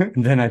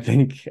 then I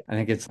think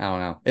it's, I don't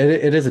know.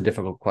 It is a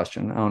difficult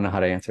question. I don't know how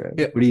to answer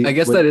it. Yeah, I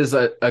guess that is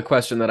a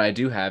question that I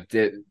do have.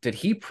 Did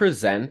he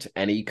present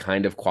any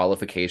kind of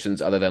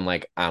qualifications other than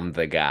like, I'm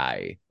the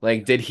guy?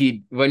 Like, did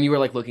he, when you were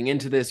like looking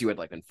into this, you had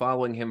like been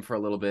following him for a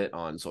little bit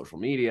on social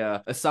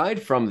media.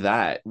 Aside from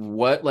that,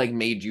 what like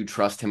made you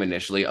trust him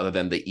initially other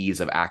than the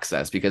ease of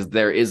access? Because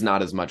there is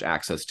not as much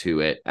access to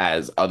it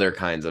as other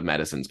kinds of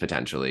medicines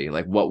potentially.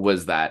 Like, what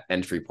was that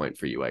entry point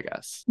for you, I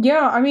guess?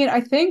 Yeah, I mean,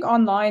 I think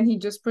online he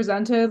just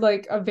presented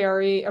like a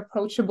very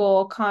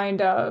approachable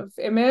kind of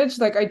image.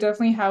 Like, I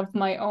definitely have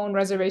my own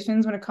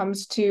reservations when it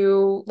comes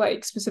to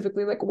like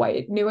specifically like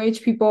white new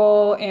age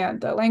people and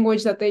the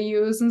language that they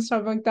use and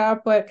stuff like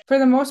that. But for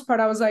the most part,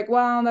 I was like,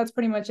 well, that's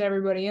pretty much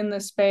everybody in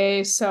this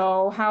space.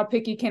 So how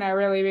picky can I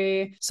really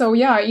be? So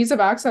yeah, ease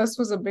of access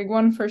was a big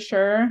one for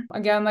sure.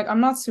 Again, like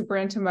I'm not super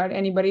intimate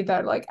anybody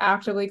that like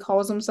actively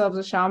calls themselves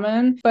a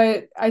shaman,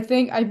 but I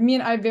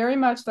very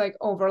much like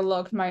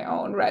overlooked my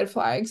own red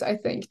flags, I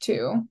think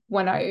too,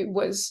 when I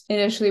was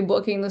initially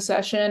booking the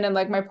session. And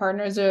like my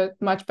partner's a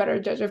much better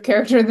judge of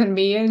character than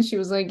me. And she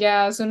was like,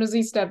 yeah, as soon as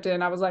he stepped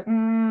in, I was like,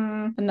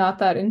 not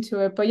that into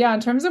it. But yeah, in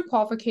terms of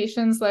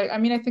qualifications, like, I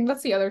mean, I think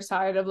that's the other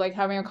side of like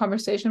having a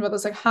conversation about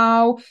this. Like,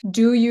 how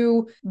do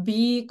you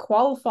be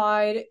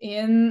qualified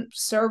in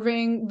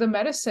serving the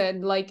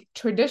medicine? Like,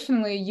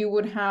 traditionally, you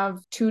would have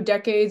 2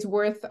 decades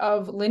worth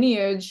of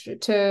lineage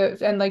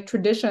and like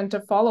tradition to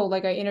follow.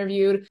 Like, I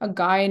interviewed a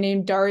guy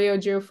named Dario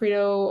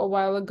Giuffrido a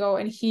while ago,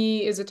 and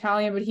he is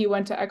Italian, but he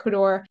went to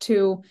Ecuador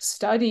to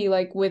study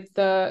like with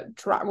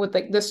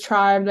like this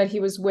tribe that he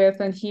was with,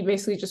 and he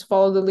basically just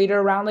followed the leader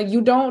around. Like,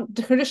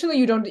 traditionally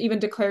you don't even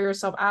declare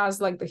yourself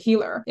as like the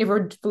healer. If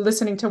we're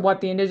listening to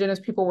what the indigenous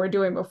people were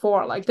doing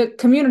before, like the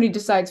community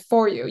decides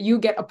for you. You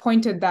get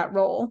appointed that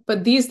role.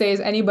 But these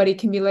days anybody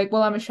can be like,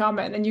 well, I'm a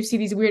shaman. And you see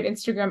these weird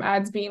Instagram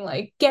ads being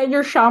like, get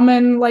your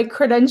shaman like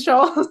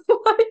credentials.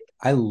 Like,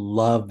 I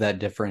love that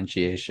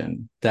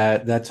differentiation.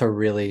 That's a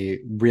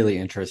really, really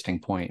interesting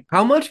point.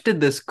 How much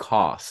did this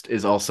cost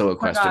is also a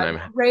question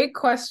I'm great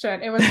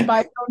question. It was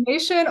by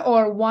donation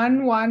or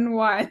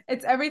 111.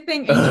 It's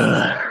everything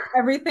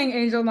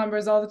angel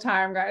numbers all the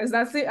time, guys.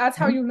 That's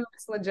how you know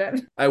it's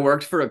legit. I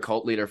worked for a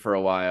cult leader for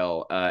a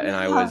while, and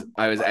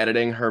I was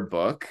editing her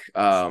book. It's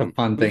a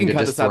fun thing to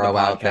just throw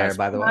out there,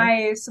 by the way.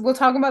 Nice. We'll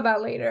talk about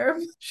that later.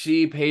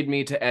 She paid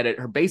me to edit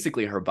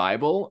basically her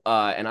Bible,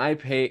 and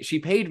she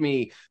paid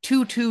me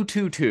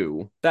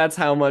 2,222. That's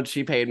how much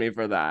she paid me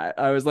for that.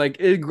 I was like,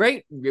 it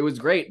was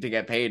great to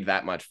get paid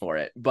that much for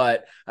it.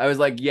 But I was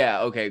like,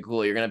 yeah, okay,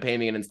 cool. You're gonna pay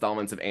me in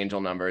installments of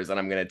angel numbers, and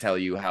I'm gonna tell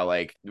you how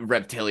like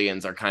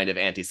reptilians are kind of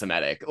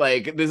anti-Semitic.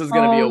 Like, this is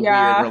gonna be a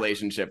weird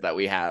relationship that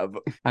we have.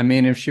 I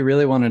mean, if she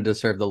really wanted to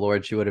serve the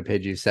Lord, she would have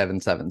paid you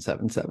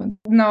 7,777.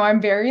 No,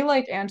 I'm very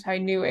like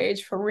anti-new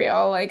age for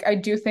real. Like, I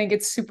do think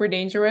it's super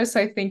dangerous.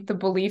 I think the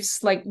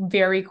beliefs like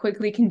very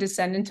quickly can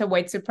descend into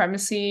white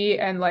supremacy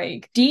and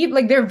like deep,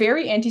 like they're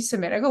very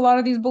anti-Semitic, a lot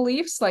of these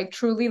beliefs, like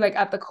truly like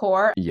at the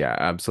core. Yeah,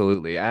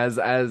 absolutely. As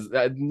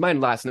my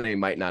last name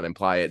might not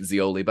imply it,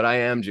 Zioli, but I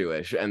am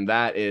Jewish, and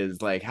that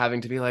is like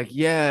having to be like,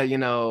 yeah,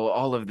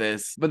 all of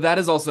this. But that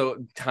is also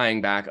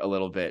tying back a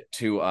little bit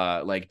to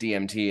like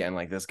DMT and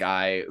like this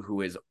guy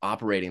who is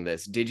operating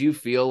this. Did you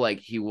feel like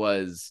he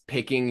was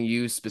picking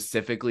you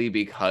specifically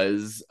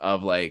because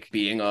of like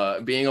being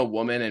a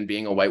woman and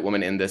being a white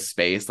woman in this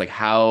space? Like,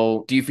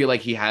 how do you feel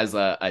like he has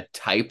a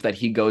type that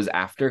he goes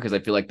after? Because I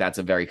feel like that's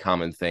a very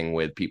common thing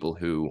with people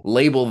who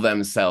label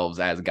themselves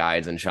as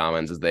guides and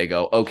shamans, as they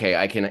go, okay,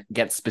 I can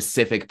get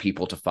specific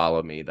people to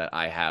follow me that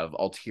I have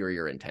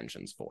ulterior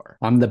intentions for.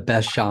 I'm the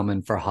best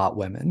shaman for hot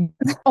women.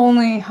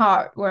 Only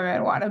hot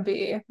women want to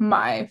be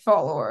my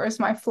followers.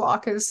 My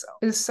flock is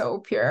so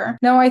pure.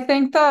 No, I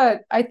think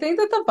that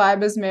the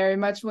vibe is very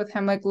much with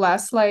him, like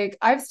less like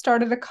I've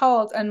started a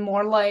cult and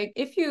more like,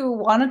 if you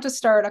wanted to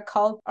start a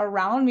cult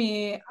around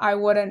me, I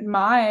wouldn't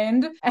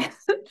mind.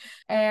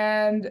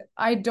 And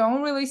I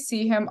don't really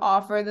see him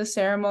offer the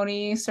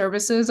ceremony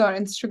services on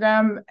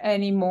Instagram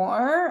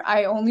anymore.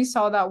 I only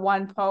saw that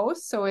one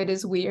post, so it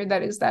is weird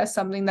that's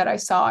something that I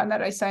saw and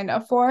that I signed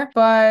up for.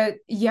 But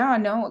yeah,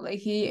 no, like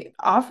he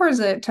offers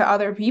it to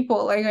other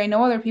people. Like, I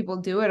know other people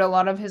do it. A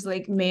lot of his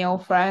like male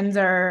friends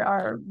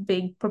are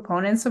big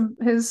proponents of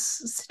his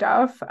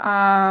stuff.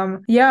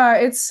 Yeah,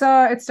 it's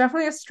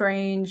definitely a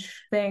strange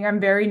thing. I'm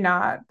very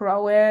not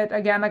pro it.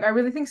 Again, like I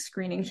really think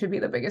screening should be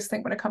the biggest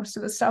thing when it comes to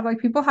this stuff. Like,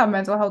 people have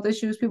mental health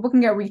issues, people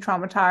can get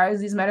re-traumatized.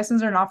 guys, these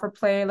medicines are not for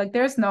play. Like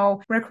there's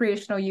no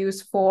recreational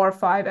use for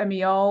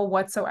 5-MeO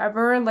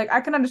whatsoever. Like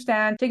I can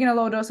understand taking a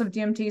low dose of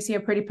DMT, see a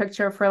pretty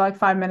picture for like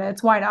 5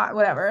 minutes. Why not?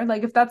 Whatever.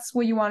 Like if that's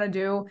what you want to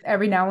do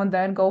every now and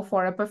then, go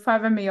for it. But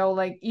 5-MeO,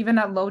 like even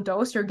at low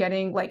dose, you're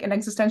getting like an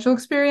existential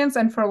experience.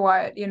 And for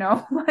what, you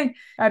know? Like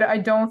I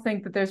don't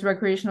think that there's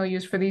recreational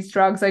use for these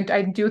drugs.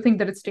 I do think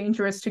that it's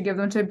dangerous to give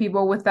them to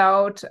people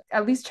without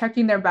at least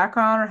checking their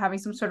background or having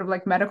some sort of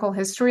like medical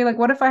history. Like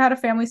what if I had a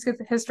family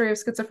history of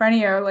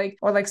schizophrenia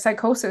or like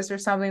psychosis or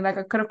something? Like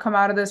I could have come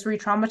out of this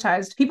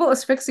re-traumatized. People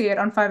asphyxiate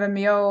on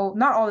 5-MeO,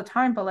 not all the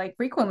time, but like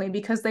frequently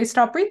because they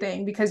stop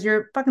breathing because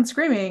you're fucking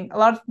screaming. A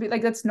lot of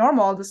like that's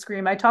normal to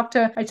scream. I talked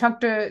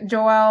to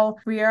Joel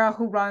Riera,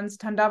 who runs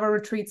Tandava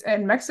retreats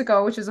in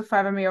Mexico, which is a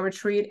 5-MeO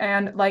retreat,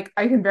 and like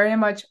I can very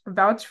much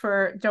vouch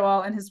for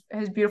Joel and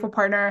his beautiful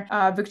partner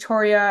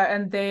Victoria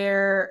and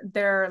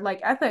their like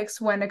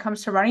ethics when it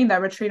comes to running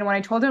that retreat. And when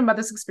I told him about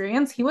this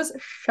experience, he was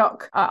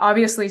shook.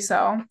 Obviously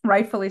so,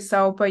 rightfully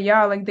so. But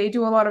yeah, like they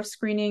do a lot of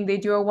screening, they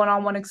do a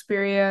one-on-one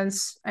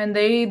experience, and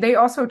they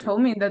also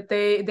told me that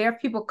they have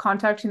people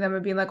contacting them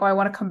and being like, oh, I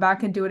want to come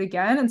back and do it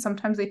again. And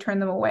sometimes they turn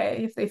them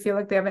away if they feel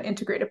like they haven't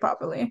integrated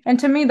properly. And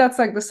to me, that's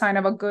like the sign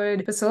of a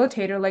good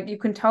facilitator. Like you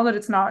can tell that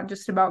it's not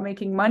just about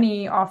making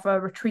money off a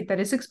retreat that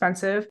is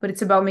expensive, but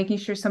it's about making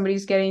sure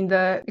somebody's getting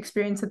the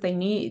experience that they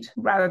need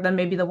rather than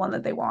maybe the one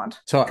that they want.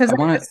 So I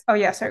want to. Oh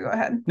yeah, sorry, go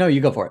ahead. No,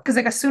 you go for it. Because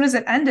like as soon as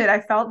it ended, I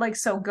felt like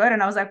so good,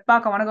 and I was like,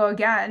 "Fuck, I want to go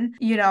again,"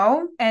 you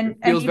know. And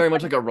it feels and very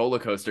much like a roller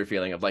coaster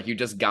feeling of like you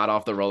just got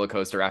off the roller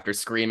coaster after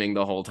screaming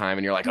the whole time,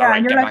 and you're like, yeah, "All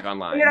right, get back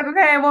online." You're like,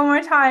 okay, one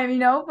more time, you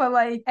know. But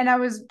like, and I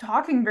was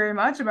talking very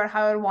much about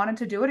how I wanted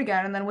to do it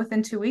again, and then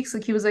within 2 weeks,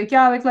 like he was like,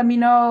 "Yeah, like let me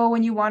know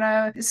when you want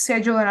to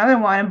schedule another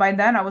one." And by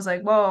then, I was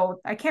like, "Whoa,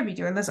 I can't be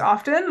doing this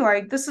often.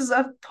 Like this is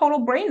a total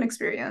brain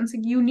experience.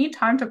 Like, you need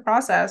time to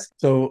process."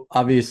 So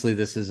obviously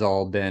this has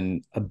all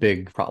been a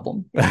big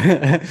problem.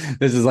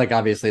 This is like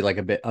obviously like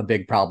a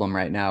big problem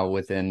right now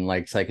within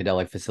like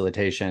psychedelic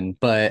facilitation.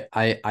 But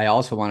I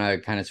also want to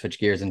kind of switch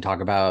gears and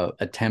talk about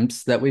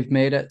attempts that we've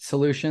made at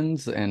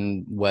solutions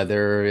and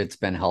whether it's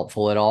been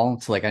helpful at all.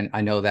 So like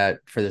I know that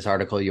for this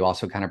article you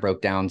also kind of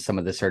broke down some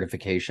of the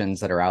certifications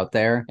that are out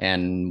there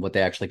and what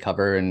they actually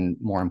cover, and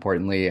more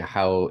importantly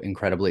how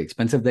incredibly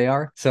expensive they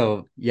are.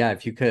 So yeah,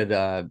 if you could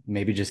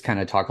maybe just kind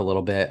of talk a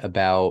little bit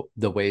about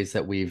the ways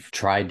that we've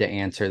tried to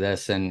answer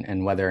this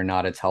and whether or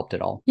not it's helped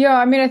at all. Yeah,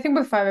 I mean, I think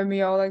with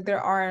 5-MeO, like there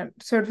aren't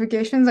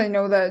certifications. I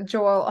know that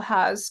Joel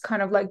has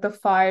kind of like the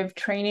 5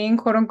 training,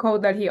 quote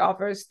unquote, that he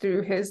offers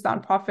through his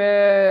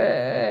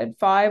nonprofit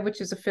 5,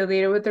 which is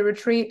affiliated with the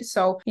retreat.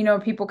 So, you know,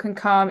 people can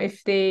come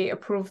if they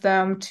approve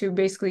them to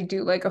basically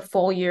do like a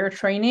full year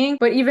training.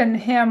 But even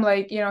him,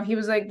 like, you know, he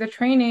was like, the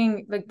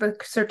training, like the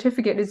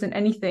certificate isn't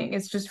anything.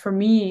 It's just for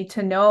me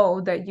to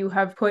know that you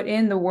have put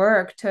in the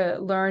work to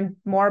learn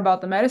more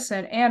about the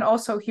medicine. And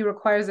also he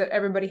requires that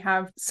everybody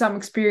have some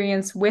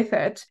experience with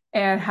it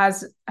and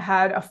has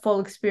had a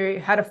full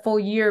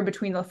year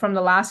from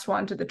the last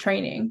one to the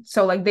training.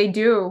 So like they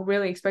do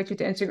really expect you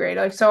to integrate.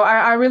 Like, so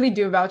I really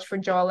do vouch for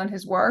Joel and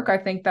his work. I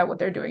think that what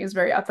they're doing is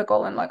very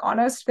ethical and like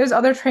honest. There's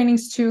other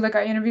trainings too. Like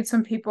I interviewed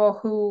some people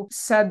who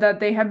said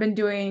that they have been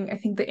doing, I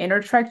think, the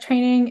inner track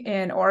training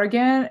in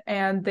Oregon,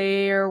 and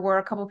there were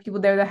a couple of people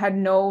there that had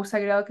no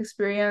psychedelic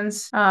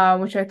experience,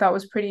 which I thought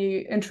was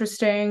pretty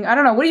interesting. I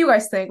don't know. What do you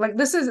guys think? Like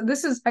this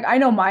is like, I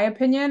know my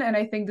opinion, and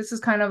I think this is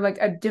kind of like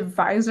a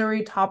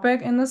divisory topic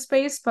in the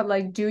space, but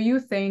like, do you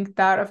think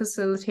that a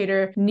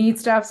facilitator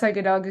needs to have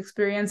psychedelic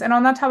experience? And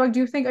on that topic, do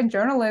you think a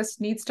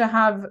journalist needs to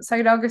have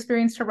psychedelic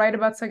experience to write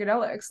about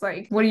psychedelics?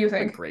 Like, what do you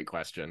think? That's a great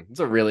question. It's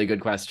a really good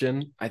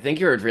question. I think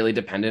you're really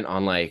dependent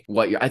on like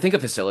I think a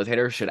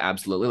facilitator should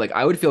absolutely, like,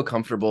 I would feel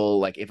comfortable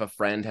like if a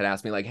friend had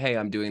asked me like, hey,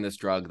 I'm doing this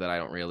drug that I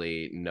don't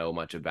really know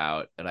much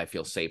about and I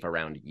feel safe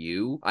around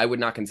you. I would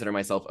not consider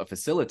myself a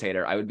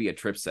facilitator. I would be a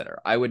trip sitter.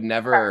 I would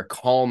never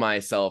call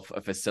myself a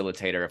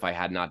facilitator if I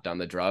had not done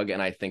the drug.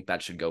 And I think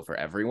that should go for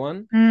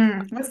everyone.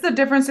 What's the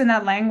difference in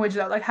that language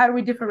though? Like, how do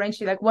we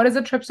differentiate? Like, what is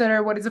a trip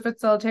sitter? What is a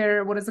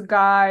facilitator? What is a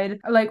guide?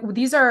 Like,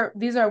 these are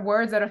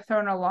words that are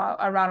thrown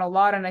around a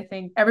lot, and I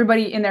think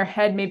everybody in their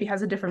head maybe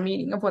has a different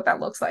meaning of what that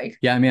looks like.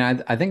 Yeah, I mean,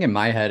 I think in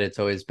my head it's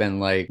always been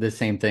like the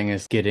same thing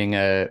as getting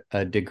a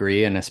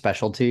degree in a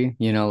specialty.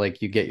 You know,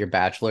 like you get your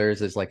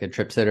bachelor's as like a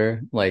trip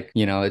sitter. Like,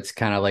 you know, it's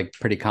kind of like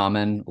pretty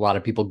common. A lot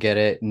of people get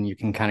it, and you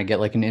can kind of get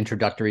like an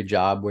introductory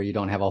job where you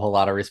don't have a whole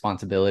lot of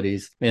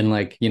responsibilities. And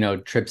like, you know,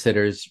 trip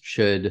sitters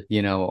should,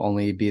 you know,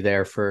 only be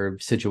there for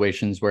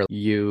situations where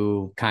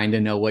you kind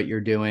of know what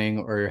you're doing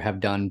or have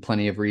done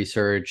plenty of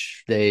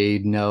research. They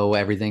know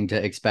everything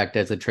to expect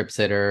as a trip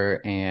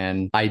sitter,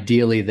 and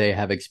ideally they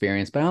have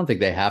experience, but I don't think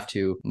they have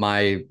to.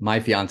 My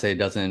fiance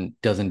doesn't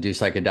do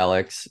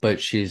psychedelics, but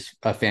she's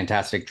a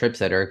fantastic trip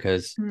sitter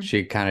because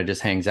she kind of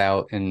just hangs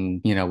out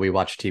and, you know, we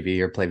watch TV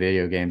or play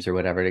video games or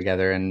whatever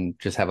together and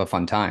just have a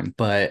fun time.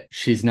 But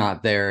she's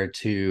not there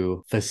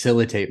to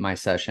facilitate my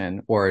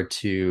session or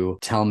to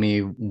tell me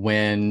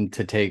when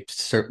to take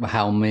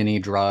how many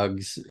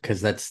drugs,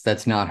 because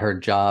that's not her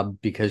job,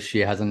 because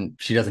she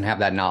doesn't doesn't have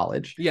that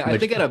knowledge. Yeah, I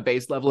think at a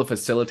base level, a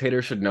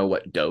facilitator should know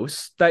what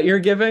dose that you're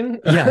giving.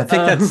 Yeah, I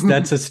think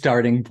that's a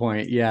starting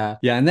point. Yeah.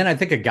 Yeah. And then I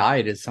think a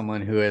guide is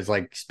someone who has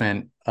like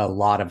spent a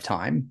lot of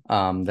time.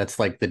 That's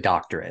like the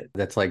doctorate.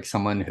 That's like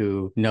someone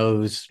who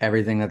knows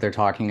everything that they're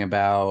talking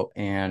about,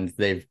 and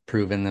they've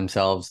proven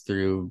themselves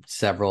through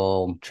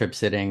several trip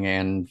sitting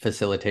and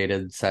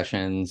facilitated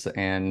sessions,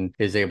 and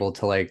is able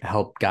to like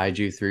help guide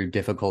you through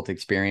difficult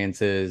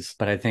experiences.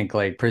 But I think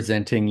like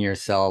presenting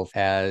yourself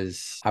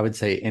as, I would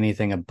say,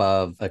 anything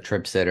above a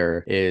trip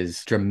sitter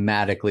is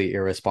dramatically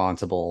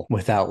irresponsible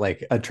without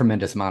like a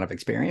tremendous amount of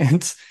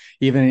experience.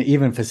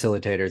 Even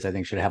facilitators, I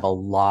think, should have a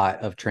lot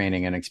of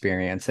training and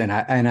experience. And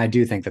I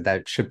do think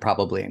that should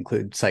probably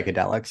include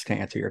psychedelics, to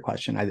answer your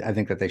question. I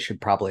think that they should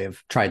probably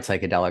have tried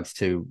psychedelics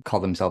to call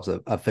themselves a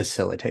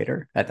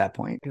facilitator at that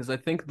point. Because I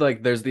think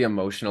like there's the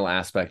emotional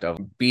aspect of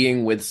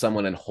being with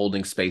someone and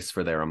holding space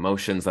for their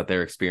emotions that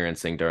they're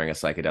experiencing during a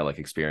psychedelic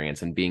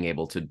experience, and being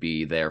able to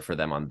be there for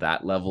them on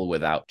that level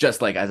without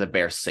just like as a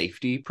bare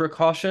safety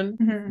precaution.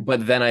 Mm-hmm.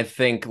 But then I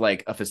think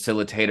like a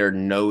facilitator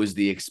knows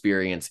the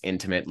experience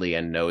intimately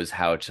and knows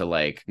how to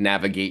like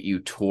navigate you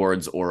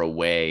towards or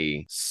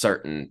away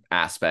certain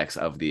aspects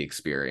of the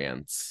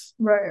experience.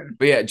 Right.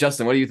 But yeah,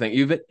 Justin, what do you think?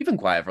 You've been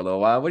quiet for a little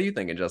while. What are you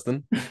thinking,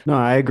 Justin? No,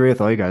 I agree with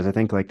all you guys. I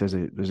think like there's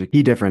a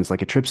key difference.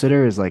 Like a trip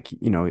sitter is like,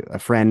 you know, a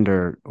friend,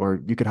 or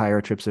you could hire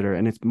a trip sitter,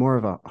 and it's more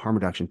of a harm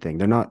reduction thing.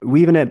 They're not,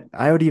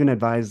 I would even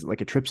advise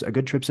like a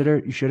good trip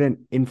sitter, you shouldn't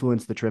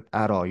influence the trip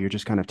at all. You're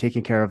just kind of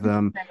taking care of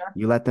them.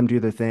 You let them do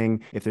their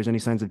thing. If there's any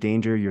signs of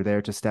danger, you're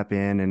there to step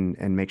in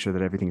and make sure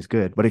that everything's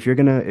good. But if you're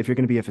gonna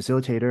be a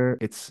facilitator,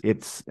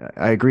 it's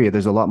I agree.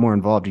 There's a lot more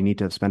involved. You need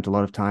to have spent a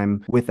lot of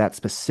time with that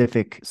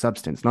specific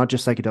substance, not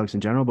just psychedelics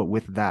in general, but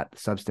with that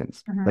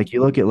substance. Mm-hmm. Like you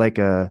look at like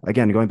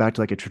again, going back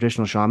to like a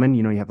traditional shaman,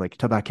 you know, you have like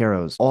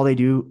tabaqueros. All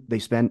they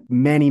spend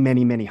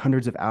many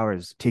hundreds of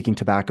hours taking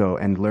tobacco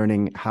and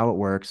learning how it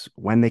works,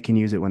 when they can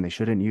use it, when they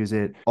shouldn't use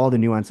it, all the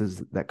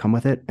nuances that come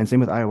with it. And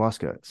same with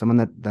ayahuasca. Someone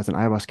that's an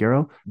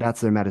ayahuasquero,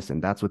 that's their medicine.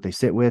 That's what they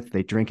sit with.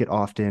 They drink it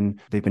often.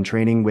 They've been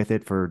training with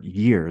it for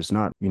years,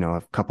 not, you know,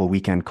 a couple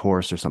weekend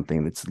course or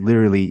something. It's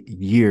literally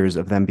years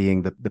of them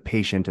being the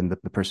patient and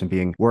the person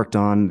being worked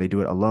on. They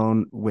do it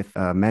alone with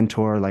a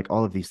mentor, like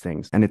all of these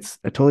things. And it's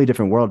a totally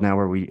different world now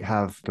where we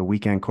have a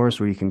weekend course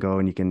where you can go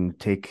and you can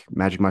take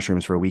magic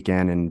mushrooms for a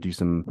weekend and do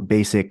some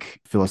basic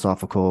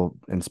philosophical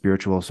and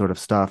spiritual sort of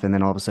stuff. And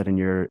then all of a sudden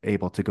you're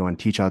able to go and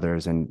teach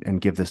others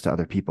and give this to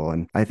other people.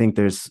 And I think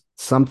there's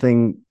some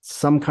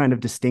kind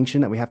of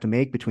distinction that we have to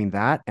make between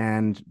that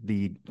and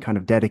the kind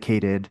of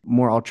dedicated,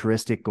 more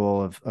altruistic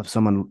goal of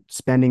someone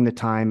spending the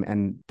time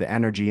and the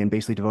energy and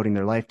basically devoting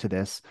their life to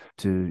this,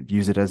 to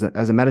use it as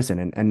a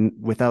medicine, and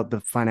without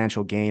the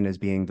financial gain as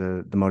being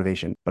the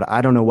motivation. But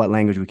I don't know what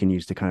language we can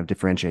use to kind of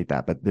differentiate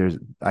that. But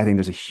I think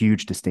there's a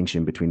huge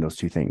distinction between those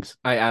two things.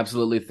 I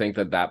absolutely think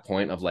that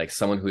point of like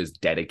someone who has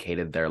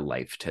dedicated their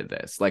life to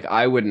this, like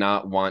I would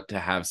not want to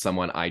have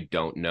someone I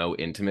don't know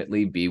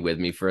intimately be with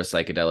me for a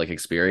psychedelic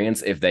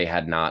experience if they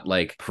had not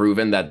like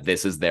proven that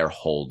this is their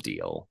whole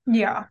deal.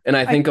 Yeah. And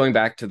I think going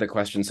back to the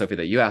question, Sophie,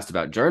 that you asked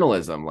about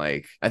journalism,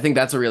 like I think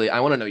that's I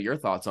want to know your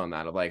thoughts on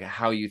that, of like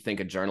how you think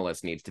a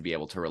journalist needs to be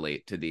able to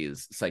relate to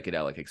these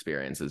psychedelic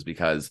experiences.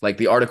 Because like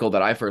the article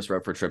that I first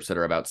wrote for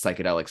TripSitter about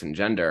psychedelics and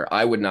gender,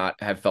 I would not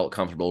have felt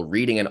comfortable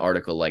reading an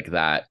article like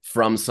that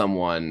from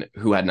someone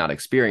who had not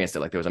experienced it.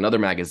 Like there was another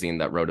magazine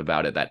that wrote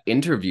about it that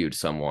interviewed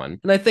someone.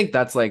 And I think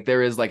that's like,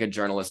 there is like a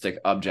journalistic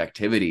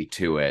objectivity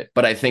to it.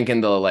 But I think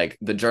in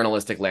the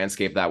journalistic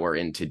landscape that we're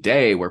in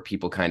today, where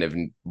people kind of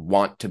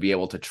want to be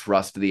able to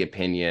trust the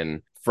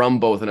opinion from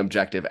both an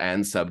objective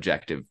and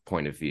subjective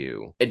point of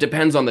view, it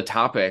depends on the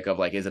topic of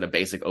like, is it a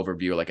basic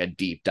overview or like a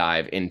deep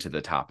dive into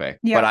the topic?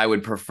 Yeah. But I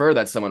would prefer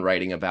that someone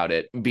writing about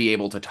it be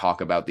able to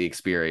talk about the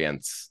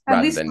experience at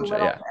rather than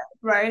bit,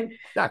 right?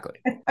 Exactly.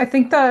 I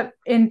think that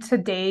in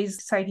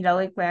today's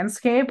psychedelic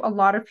landscape, a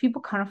lot of people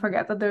kind of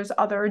forget that there's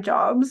other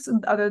jobs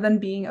other than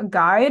being a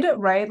guide,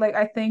 right? Like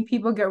I think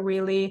people get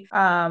really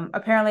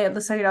apparently at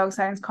the psychedelic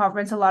science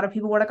conference, a lot of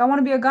people were like, I want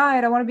to be a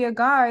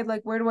guide.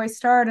 Like, where do I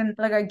start? And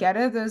like I get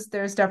it,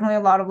 there's definitely a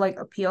lot of like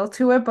appeal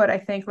to it, but I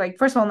think like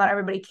first of all, not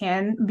everybody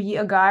can be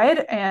a guide.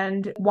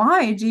 And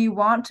why do you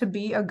want to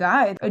be a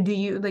guide? Do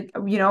you like,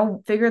 you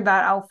know, figure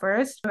that out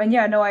first? And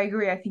yeah, no, I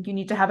agree. I think you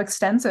need to have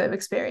extensive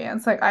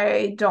experience. Like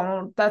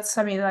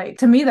like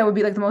to me that would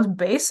be like the most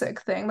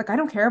basic thing. Like I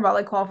don't care about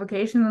like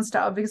qualifications and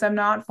stuff because I'm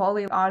not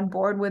fully on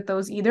board with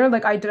those either.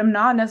 Like I'm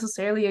not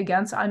necessarily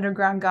against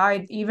underground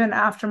guide even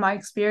after my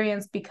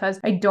experience, because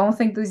I don't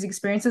think these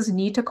experiences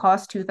need to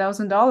cost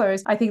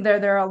 $2,000. I think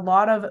there are a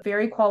lot of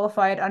very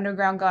qualified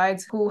underground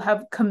guides who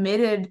have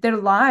committed their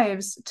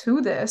lives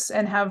to this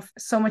and have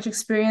so much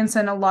experience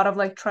and a lot of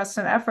like trust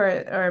and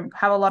effort, or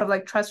have a lot of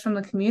like trust from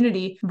the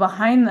community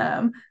behind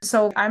them.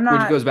 So I'm not,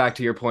 which goes back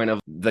to your point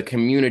of the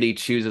community community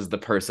chooses the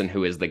person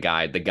who is the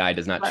guide. The guide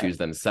does not choose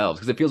themselves,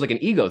 because it feels like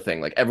an ego thing.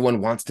 Like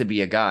everyone wants to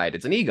be a guide.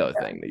 It's an ego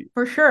thing.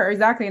 For sure,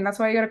 exactly. And that's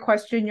why you got to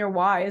question your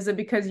why. Is it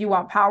because you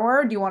want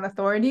power? Do you want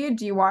authority?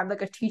 Do you want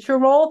like a teacher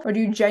role? Or do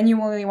you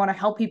genuinely want to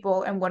help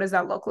people? And what does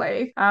that look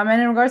like?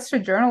 And in regards to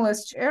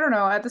journalists, I don't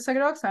know, at the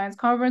Psychedelic Science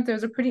Conference, there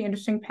was a pretty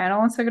interesting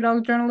panel on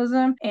psychedelic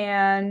journalism.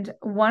 And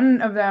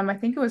one of them, I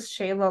think it was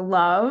Shayla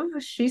Love,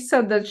 she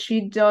said that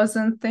she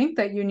doesn't think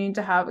that you need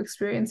to have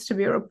experience to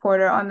be a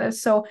reporter on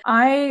this. So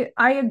I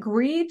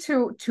agree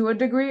to a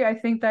degree. I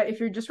think that if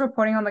you're just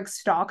reporting on like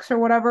stocks or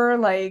whatever,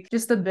 like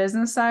just the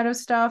business side of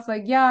stuff,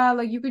 like yeah,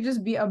 like you could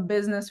just be a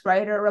business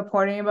writer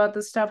reporting about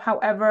this stuff.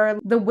 However,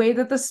 the way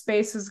that the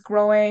space is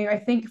growing, I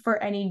think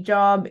for any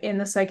job in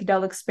the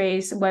psychedelic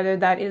space, whether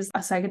that is a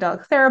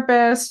psychedelic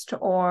therapist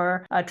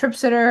or a trip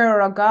sitter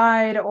or a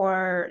guide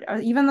or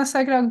even the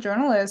psychedelic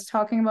journalist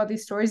talking about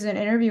these stories and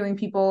interviewing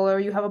people, or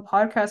you have a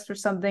podcast or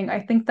something, I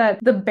think that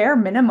the bare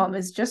minimum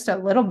is just a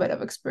little bit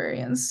of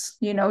experience,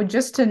 you know,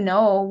 just to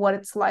know what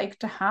it's like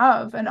to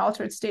have an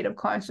altered state of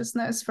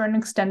consciousness for an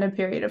extended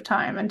period of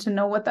time and to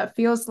know what that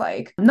feels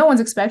like. No one's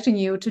expecting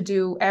you to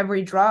do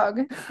every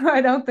drug.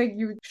 I don't think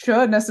you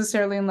should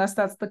necessarily, unless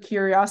that's the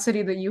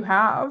curiosity that you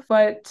have,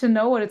 but to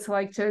know what it's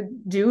like to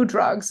do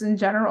drugs in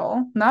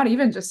general, not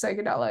even just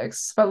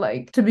psychedelics, but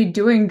like to be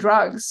doing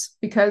drugs,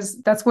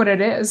 because that's what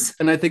it is.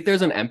 And I think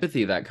there's an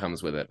empathy that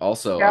comes with it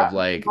also, of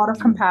like a lot of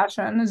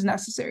compassion is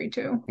necessary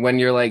too. When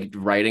you're like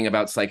writing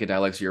about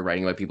psychedelics, you're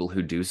writing about people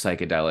who do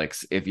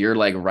psychedelics. If you're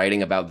like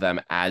writing about them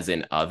as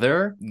an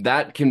other,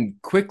 that can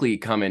quickly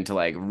come into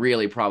like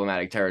really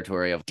problematic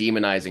territory of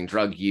demonizing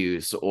drug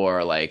use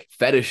or like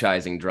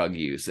fetishizing drug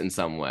use in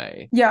some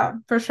way. Yeah,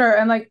 for sure.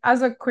 And like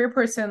as a queer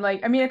person,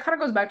 like I mean, it kind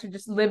of goes back to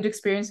just lived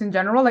experience in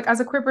general. Like as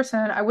a queer person,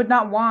 I would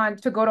not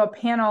want to go to a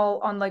panel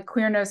on like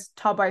queerness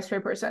taught by a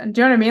straight person.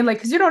 Do you know what I mean? Like,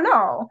 because you don't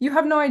know, you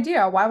have no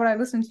idea. Why would I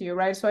listen to you,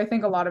 right? So I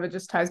think a lot of it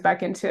just ties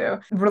back into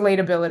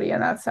relatability in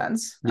that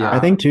sense. Yeah, I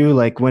think too,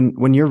 like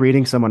when you're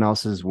reading someone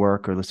else's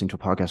work or listening to a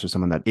podcast or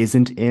someone that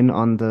isn't in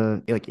on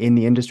the like in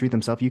the industry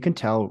themselves, you can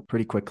tell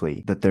pretty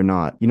quickly that they're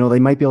not. You know, they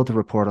might be able to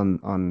report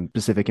on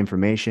specific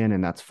information,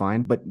 and that's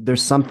fine, but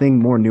there's something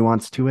more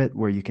nuanced to it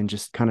where you can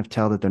just kind of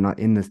tell that they're not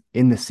in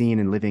the scene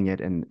and living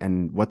it,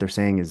 and what they're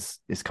saying is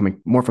coming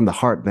more from the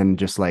heart than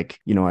just like,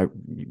 you know, I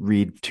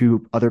read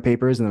two other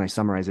papers and then I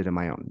summarize it in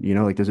my own. You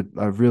know, like there's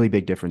a really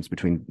big difference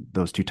between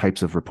those two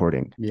types of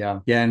reporting. Yeah.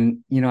 And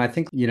you know, I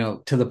think, you know,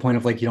 to the point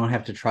of like you don't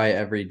have to try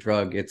every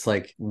drug. It's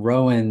like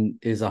Rowan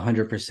is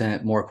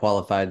 100% more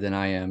qualified than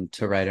I am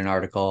to write an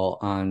article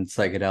on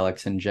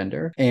psychedelics and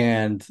gender,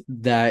 and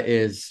that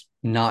is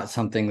not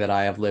something that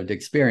I have lived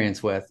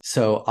experience with.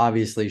 So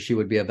obviously she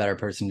would be a better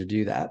person to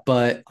do that.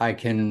 But I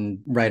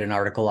can write an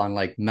article on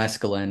like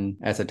mescaline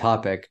as a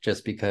topic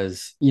just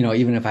because, you know,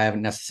 even if I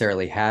haven't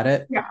necessarily had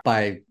it,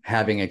 by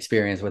having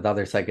experience with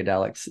other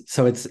psychedelics.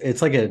 So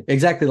it's like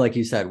exactly like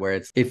you said, where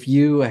it's if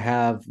you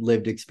have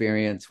lived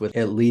experience with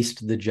at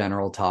least the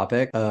general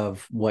topic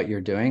of what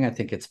you're doing, I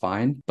think it's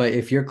fine. But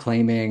if you're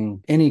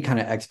claiming any kind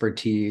of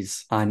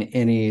expertise on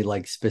any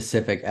like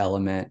specific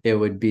element, it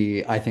would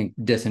be, I think,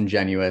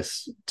 disingenuous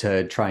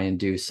to try and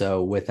do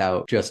so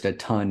without just a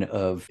ton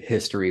of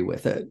history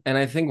with it. And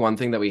I think one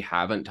thing that we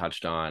haven't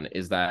touched on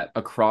is that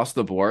across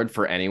the board,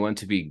 for anyone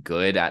to be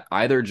good at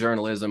either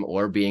journalism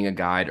or being a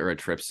guide or a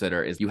trip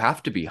sitter, is you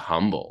have to be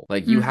humble.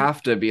 Like you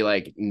have to be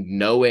like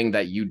knowing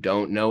that you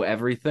don't know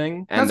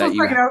everything, and that's that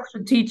what psychedelics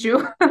should teach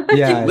you.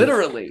 Yeah,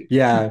 literally.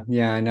 Yeah,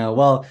 I know.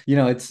 Well, you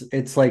know,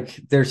 it's like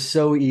they're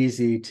so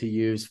easy to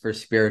use for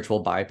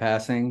spiritual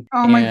bypassing.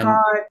 Oh my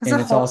God, it's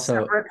a whole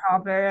also separate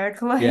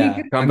topic. Like,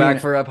 yeah, come back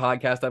for a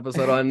podcast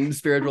episode on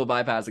spiritual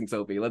bypassing,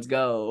 Sophie. Let's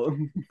go.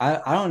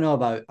 I don't know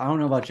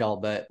about y'all,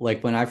 but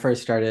like when I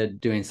first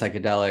started doing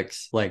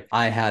psychedelics, like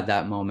I had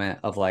that moment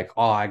of like,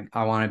 oh,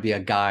 I want to be a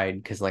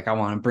guide because like I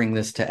want to bring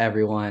this to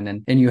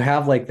everyone, and you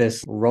have like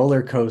this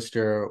roller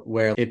coaster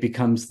where it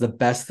becomes the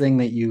best thing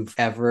that you've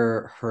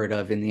ever heard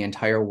of in the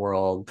entire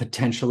world,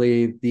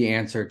 potentially the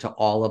answer to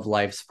all of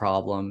life's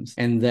problems,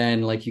 and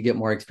then like you get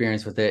more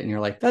experience with it and you're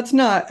like, that's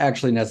not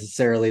actually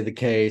necessarily the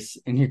case,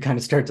 and you kind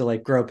of start to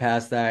like grow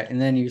past that, and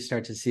then you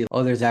start to see,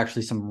 oh, there's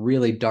actually some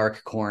really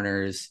dark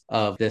corners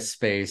of this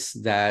space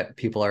that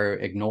people are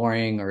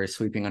ignoring or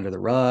sweeping under the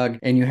rug,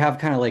 and you have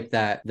kind of like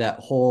that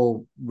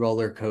whole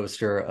roller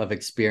coaster of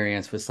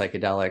experience with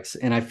psychedelics.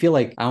 And I feel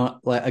like, I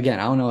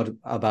don't know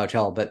about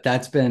y'all, but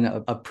that's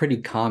been a pretty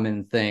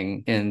common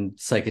thing in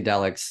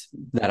psychedelics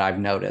that I've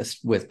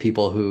noticed with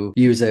people who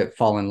use it,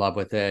 fall in love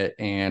with it,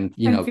 and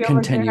you know,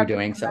 continue like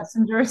doing so.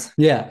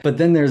 Yeah, but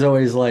then there's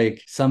always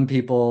like some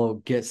people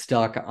get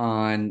stuck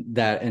on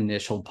that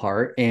initial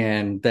part there.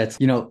 And that's,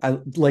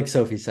 like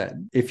Sophie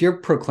said, if you're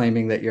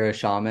proclaiming that you're a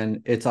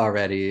shaman, it's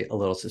already a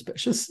little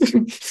suspicious.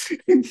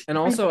 And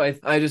also,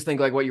 I just think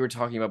like what you were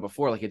talking about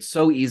before, like it's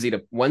so easy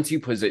to, once you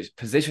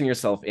position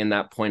yourself in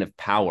that point of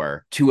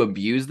power, to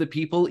abuse the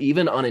people,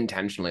 even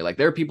unintentionally. Like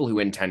there are people who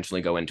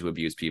intentionally go in to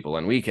abuse people,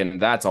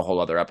 and that's a whole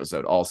other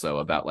episode also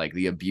about like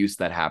the abuse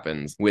that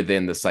happens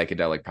within the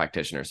psychedelic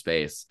practitioner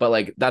space. But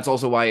like that's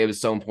also why it was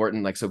so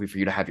important, like Sophie, for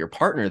you to have your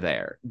partner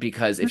there,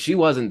 because if she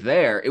wasn't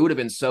there, it would have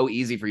been so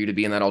easy for you to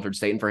be in that altered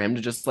state and for him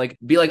to just like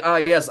be like, ah,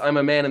 yes, I'm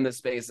a man in this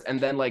space, and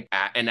then like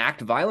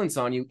enact violence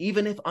on you,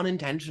 even if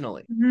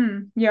unintentionally.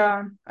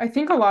 Yeah, I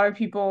think a lot of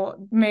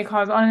people may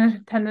cause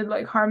unintended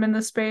like harm in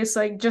this space,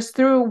 like just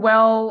through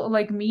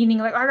like meaning.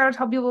 Like I gotta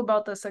tell people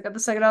about this. Like at the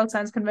Psychedelic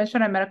Science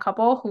Convention, I met a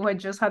couple who had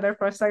just had their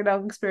first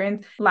psychedelic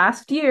experience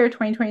last year,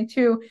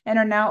 2022, and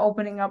are now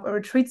opening up a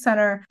retreat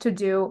center to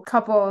do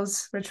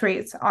couples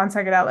retreats on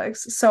psychedelics.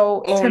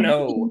 So Oh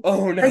no.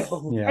 Like,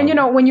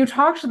 and when you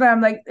talk to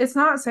them, like it's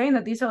not saying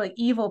that these are like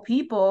evil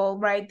people,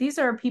 right? These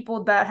are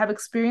people that have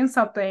experienced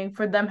something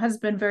for them has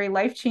been very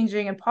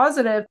life-changing and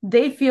positive.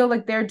 They feel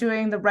like they're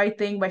doing the right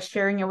thing by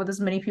sharing it with as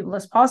many people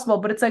as possible.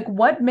 But it's like,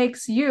 what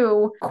makes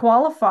you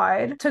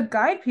qualified to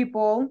guide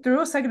people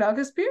through a psychedelic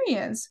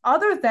experience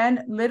other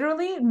than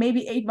literally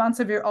maybe 8 months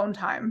of your own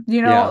time,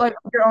 like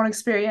your own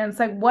experience?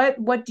 Like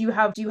what do you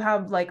have? Do you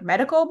have like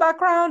medical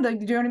background? Like,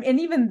 do you know what I mean? And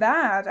even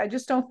that, I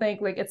just don't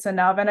think like it's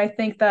enough. And I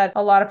think that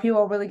a lot of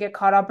people really get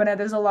caught up in it.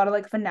 There's a lot of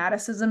like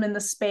fanaticism in the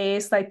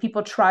space. Like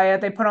people try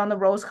it, they put on the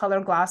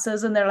rose-colored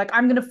glasses and they're like,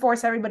 I'm gonna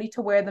force everybody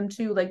to wear them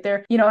too. Like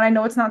they're, and I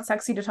know it's not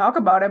sexy to talk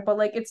about it, but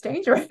like it's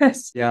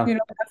dangerous. Yeah.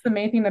 That's the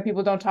main thing that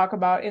people don't talk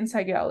about in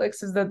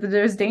psychedelics, is that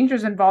there's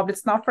dangers involved.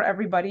 It's not for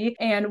everybody.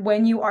 And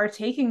when you are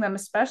taking them,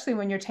 especially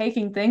when you're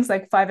taking things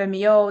like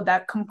 5-MeO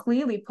that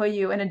completely put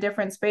you in a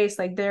different space,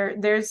 like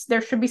there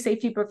should be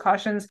safety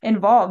precautions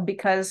involved,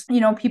 because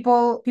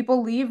people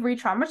leave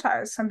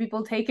re-traumatized. Some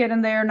people take it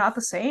and they're not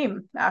the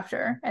same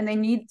after, and they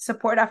need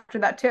support after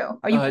that too.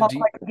 Are you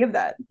qualified to give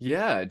that?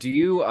 Yeah. Do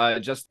you,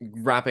 just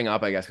wrapping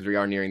up, I guess, because we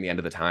are nearing the end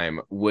of the time,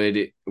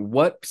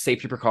 what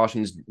safety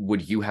precautions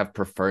would you have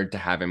preferred to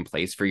have in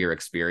place for your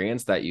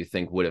experience that you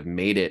think would have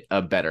made it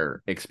a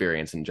better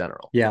experience in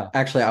general? Yeah,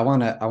 actually, I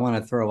want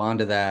to throw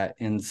onto that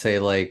and say,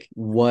 like,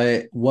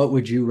 what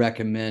would you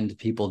recommend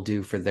people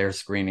do for their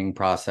screening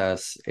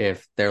process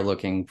if they're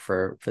looking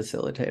for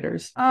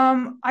facilitators?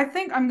 I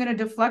think I'm going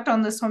to deflect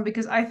on this one,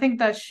 because I think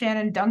that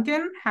Shannon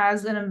Duncan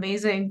has an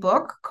amazing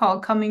book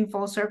called Coming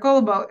Full Circle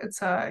about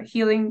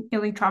healing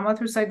trauma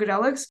through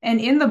psychedelics. And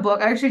in the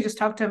book, I actually just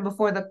talked to him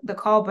before the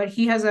call, but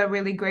he has a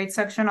really great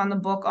section on the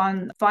book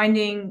on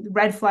finding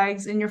red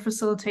flags in your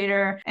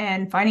facilitator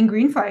and finding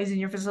green flags in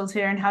your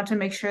facilitator, and how to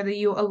make sure that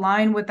you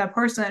align with that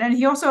person. And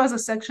he also has a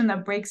section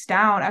that breaks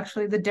down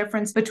actually the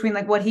difference between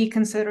like what he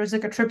considers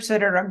like a trip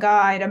sitter, a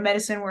guide, a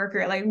medicine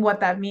worker, like what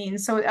that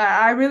means. So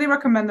I really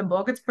recommend the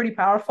book. It's pretty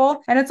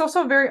powerful, and it's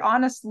also a very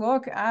honest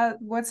look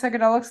at what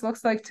psychedelics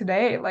looks like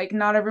today. Like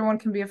not everyone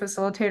can be a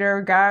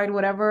facilitator, guide,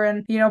 whatever.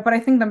 And but I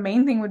think the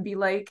main thing would be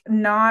like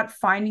not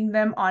finding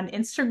them on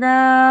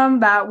Instagram.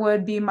 That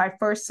would be my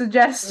first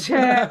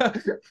suggestion.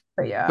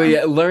 But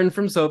yeah, learn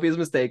from Sophie's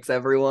mistakes,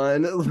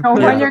 everyone. Don't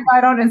find your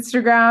guide on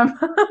Instagram.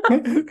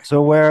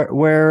 So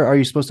where are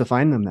you supposed to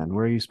find them then?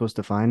 Where are you supposed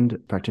to find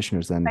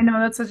practitioners then? I know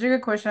that's such a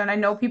good question. I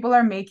know people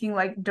are making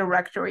like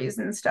directories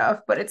and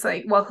stuff, but it's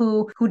like, well,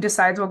 who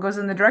decides what goes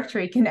in the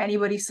directory? Can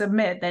anybody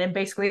submit? Then it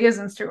basically is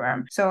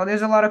Instagram. So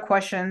there's a lot of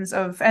questions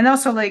and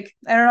also like,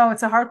 I don't know,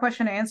 it's a hard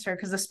question to answer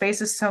because the space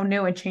is so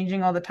new and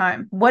changing all the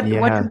time. What do you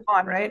want,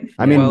 right?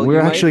 I mean,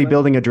 we're actually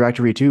building a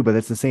directory too, but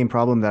it's the same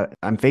problem that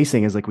I'm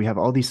facing, is like we have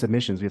all these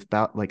submissions, we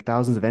have like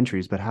thousands of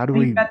entries, but how do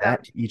we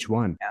vet each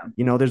one?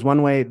 Yeah. There's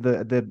one way,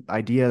 the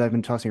idea that I've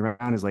been tossing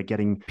around is like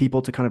getting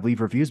people to kind of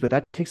leave reviews, but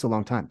that takes a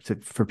long time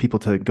for people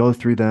to go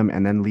through them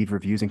and then leave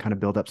reviews and kind of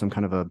build up some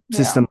kind of a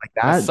system like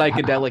that. A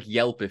psychedelic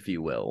Yelp, if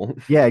you will.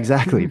 Yeah,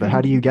 exactly. But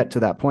how do you get to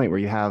that point where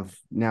you have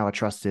now a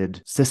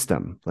trusted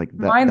system like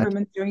that? Mindroom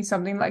is doing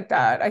something like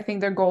that. I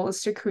think their goal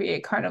is to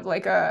create kind of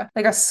like a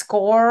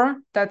score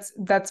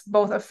that's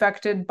both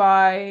affected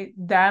by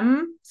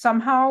them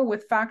somehow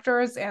with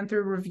factors and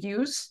through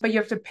reviews, but you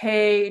have to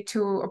pay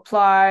to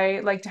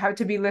apply, like to have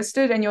to be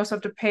listed, and you also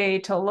have to pay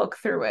to look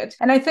through it.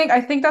 And I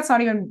think that's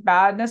not even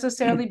bad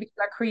necessarily, because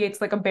that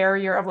creates like a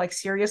barrier of like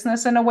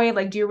seriousness in a way.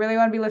 Like, do you really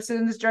want to be listed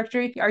in this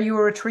directory? Are you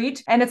a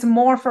retreat? And it's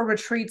more for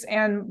retreats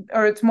and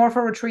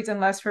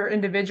less for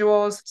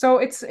individuals. So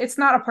it's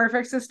not a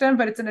perfect system,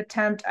 but it's an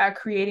attempt at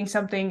creating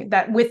something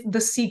that with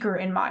the seeker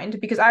in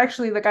mind. Because I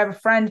have a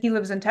friend, he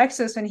lives in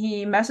Texas, and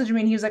he messaged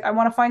me and he was like, I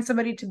want to find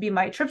somebody to be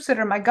my trip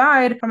sitter, my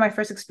guide for my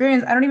first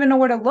experience. I don't even know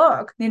where to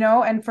look,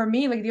 and for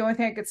me, like the only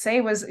thing I could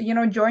say was,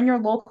 join your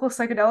local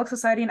psychedelic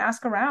society and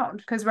ask around,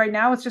 because right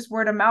now it's just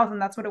word of mouth,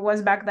 and that's what it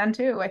was back then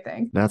too, I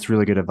think. That's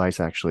really good advice,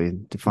 actually,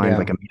 to find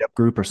like a meetup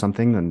group or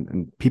something,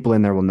 and people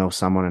in there will know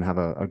someone and have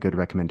a good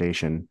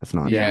recommendation. That's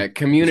not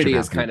community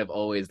is kind of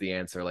always the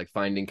answer, like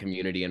finding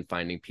community and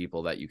finding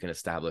people that you can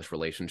establish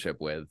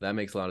relationship with. That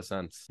makes a lot of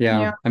sense.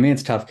 I mean,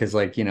 it's tough because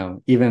like,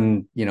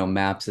 even,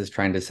 MAPS is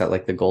trying to set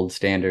like the gold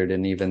standard,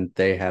 and even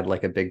they had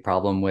like a big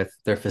problem with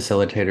their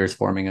facilitators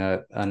forming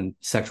a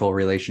sexual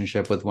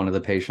relationship with one of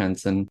the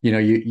patients. And,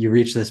 you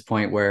reach this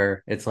point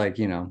where it's like,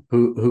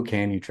 who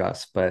can you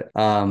trust? But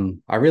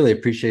I really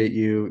appreciate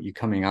you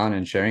coming on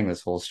and sharing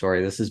this whole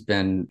story. This has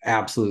been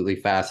absolutely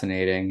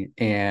fascinating,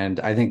 and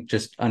I think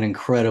just an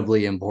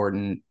incredibly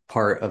important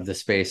part of the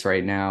space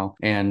right now,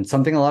 and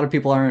something a lot of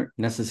people aren't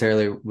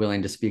necessarily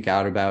willing to speak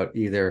out about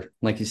either.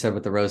 Like you said,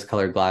 with the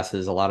rose-colored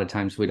glasses, a lot of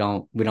times we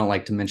don't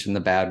like to mention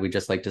the bad. We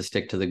just like to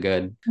stick to the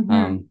good.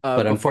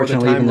 But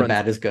unfortunately, even the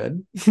bad is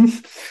good.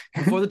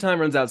 Before the time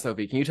runs out,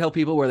 Sophie, can you tell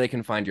people where they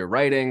can find your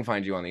writing,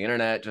 find you on the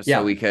internet, just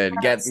so we could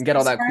get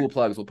all that cool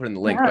plugs? We'll put in the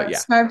link. But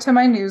subscribe to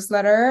my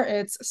newsletter.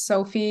 It's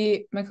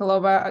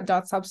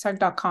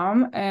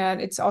Mikhaylova.substack.com,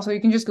 and it's also, you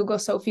can just Google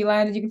Sofie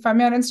Land, and you can find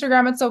me on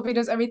Instagram at Sofie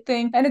Does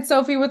Everything, and it's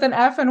Sophie with an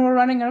F, and we're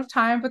running out of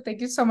time, but thank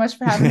you so much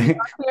for having me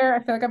on here. I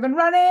feel like I've been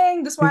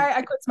running. That's why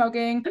I quit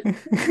smoking.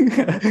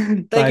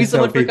 Thank you so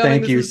much for coming.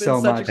 Thank you so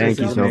much. Thank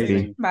you,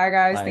 Sophie. Bye,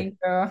 guys. Thank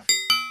you.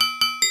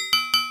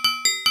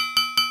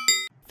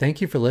 Thank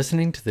you for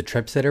listening to the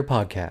Trip Sitter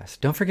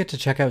podcast. Don't forget to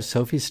check out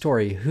Sophie's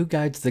story, Who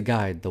Guides the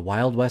Guide, The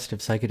Wild West of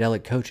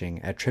Psychedelic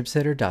Coaching, at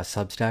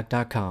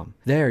tripsitter.substack.com.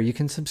 There, you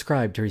can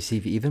subscribe to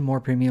receive even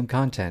more premium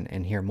content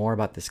and hear more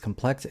about this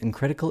complex and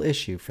critical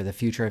issue for the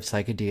future of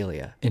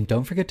psychedelia. And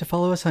don't forget to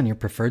follow us on your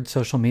preferred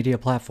social media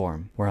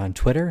platform. We're on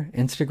Twitter,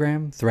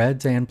 Instagram,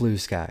 Threads, and Blue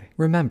Sky.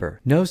 Remember,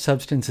 no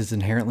substance is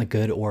inherently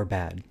good or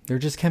bad. They're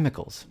just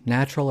chemicals,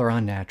 natural or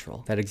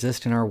unnatural, that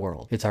exist in our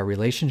world. It's our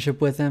relationship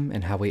with them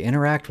and how we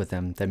interact with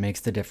them that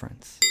makes the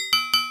difference.